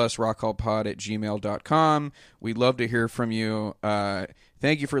email us rockhallpod@gmail.com. We'd love to hear from you.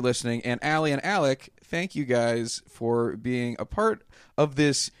 Thank you for listening. And Allie and Alec, thank you guys for being a part of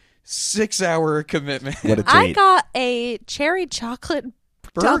this 6-hour commitment. What a I date. got a cherry chocolate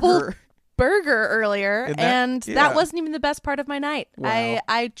double Burger. burger earlier, And and that- that yeah. wasn't even the best part of my night. Wow.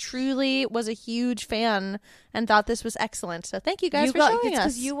 I truly was a huge fan and thought this was excellent. So thank you guys for showing us.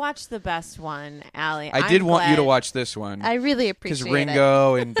 Because you watched the best one, Allie. I did want you to watch this one. I really appreciate it. Because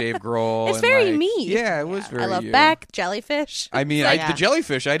Ringo and Dave Grohl. It's and very me. Yeah, it was very I love you. Beck, jellyfish. I mean, the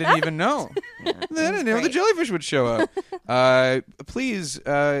jellyfish, I didn't even know. I didn't know the jellyfish would show up. Please,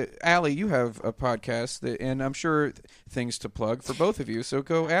 Allie, you have a podcast, and I'm sure things to plug for both of you, so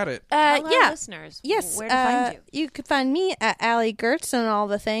go at it. Tell our listeners where to find you. You could find me at Allie Gertz on all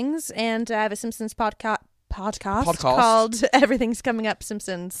the things, and I have a Simpsons podcast called Everything's Coming Up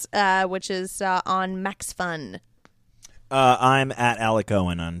Simpsons, which is on Max Fun. I'm at Alec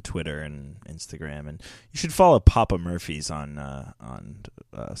Owen on Twitter and Instagram, and you should follow Papa Murphy's on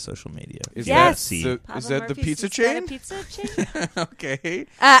social media. Is that the pizza chain? Pizza chain? Okay.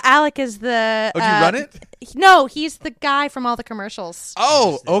 Alec is the. Oh, do you run it? No, he's the guy from all the commercials.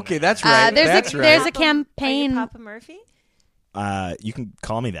 Oh, okay, that's right. There's a campaign. Are you Papa Murphy? You can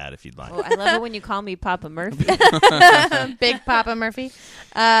call me that if you'd like. Oh, I love it when you call me Papa Murphy. Big Papa Murphy.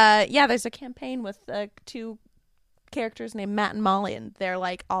 There's a campaign with two characters named Matt and Molly, and they're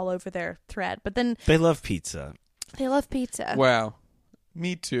like all over their thread. But then they love pizza. They love pizza. Wow.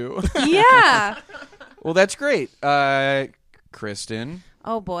 Me too. Yeah. Well, that's great. Kristen.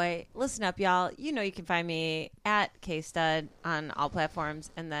 Oh, boy. Listen up, y'all. You know you can find me at KStud on all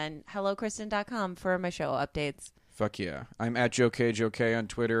platforms, and then hellokristen.com for my show updates. Fuck yeah. I'm at JoeK on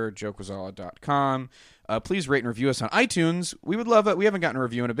Twitter, joekwazala.com. Please rate and review us on iTunes. We would love it. We haven't gotten a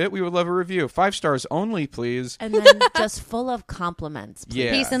review in a bit. We would love a review. 5 stars only, please. And then just full of compliments. Please.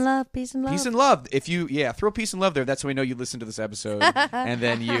 Yeah. Peace and love. Peace and love. Peace and love. If you, throw peace and love there. That's how we know you listened to this episode. And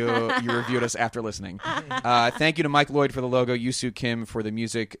then you reviewed us after listening. Thank you to Mike Lloyd for the logo, Yusu Kim for the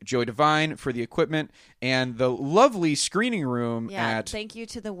music, Joey Devine for the equipment, and the lovely screening room at... Thank you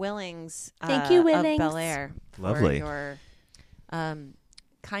to the Willings. Thank you, Willings. Of Bel Air. Lovely. For your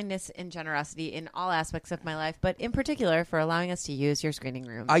kindness and generosity in all aspects of my life, but in particular for allowing us to use your screening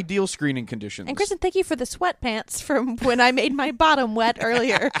room. Ideal screening conditions. And Kristen, thank you for the sweatpants from when I made my bottom wet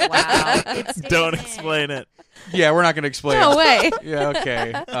earlier. Wow. Don't explain it. Yeah, we're not going to explain No it. way. Yeah,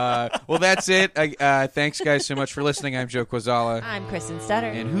 okay. Well, that's it. Thanks, guys, so much for listening. I'm Joe Quazala. I'm Kristen Stutter.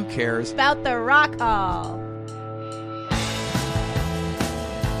 And who cares? About the Rock Hall.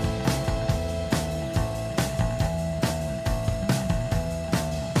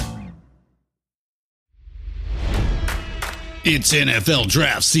 It's NFL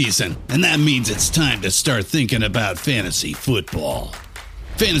draft season, and that means it's time to start thinking about fantasy football.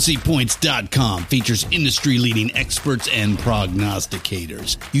 FantasyPoints.com features industry-leading experts and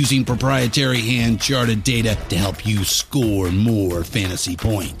prognosticators using proprietary hand-charted data to help you score more fantasy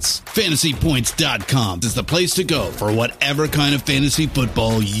points. FantasyPoints.com is the place to go for whatever kind of fantasy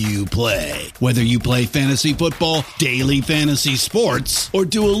football you play. Whether you play fantasy football, daily fantasy sports, or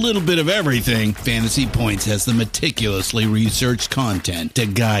do a little bit of everything, Fantasy Points has the meticulously researched content to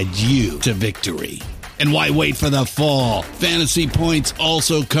guide you to victory. And why wait for the fall? Fantasy Points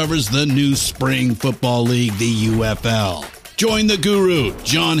also covers the new spring football league, the UFL. Join the guru,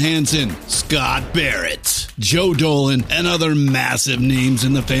 John Hansen, Scott Barrett, Joe Dolan, and other massive names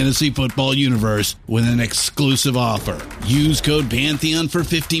in the fantasy football universe with an exclusive offer. Use code Pantheon for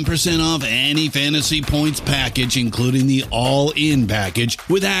 15% off any Fantasy Points package, including the all-in package,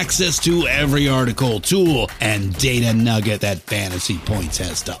 with access to every article, tool, and data nugget that Fantasy Points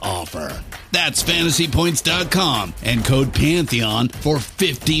has to offer. That's FantasyPoints.com and code Pantheon for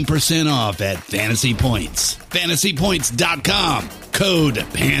 15% off at Fantasy Points. FantasyPoints.com, code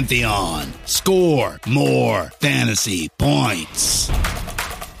Pantheon. Score more fantasy points.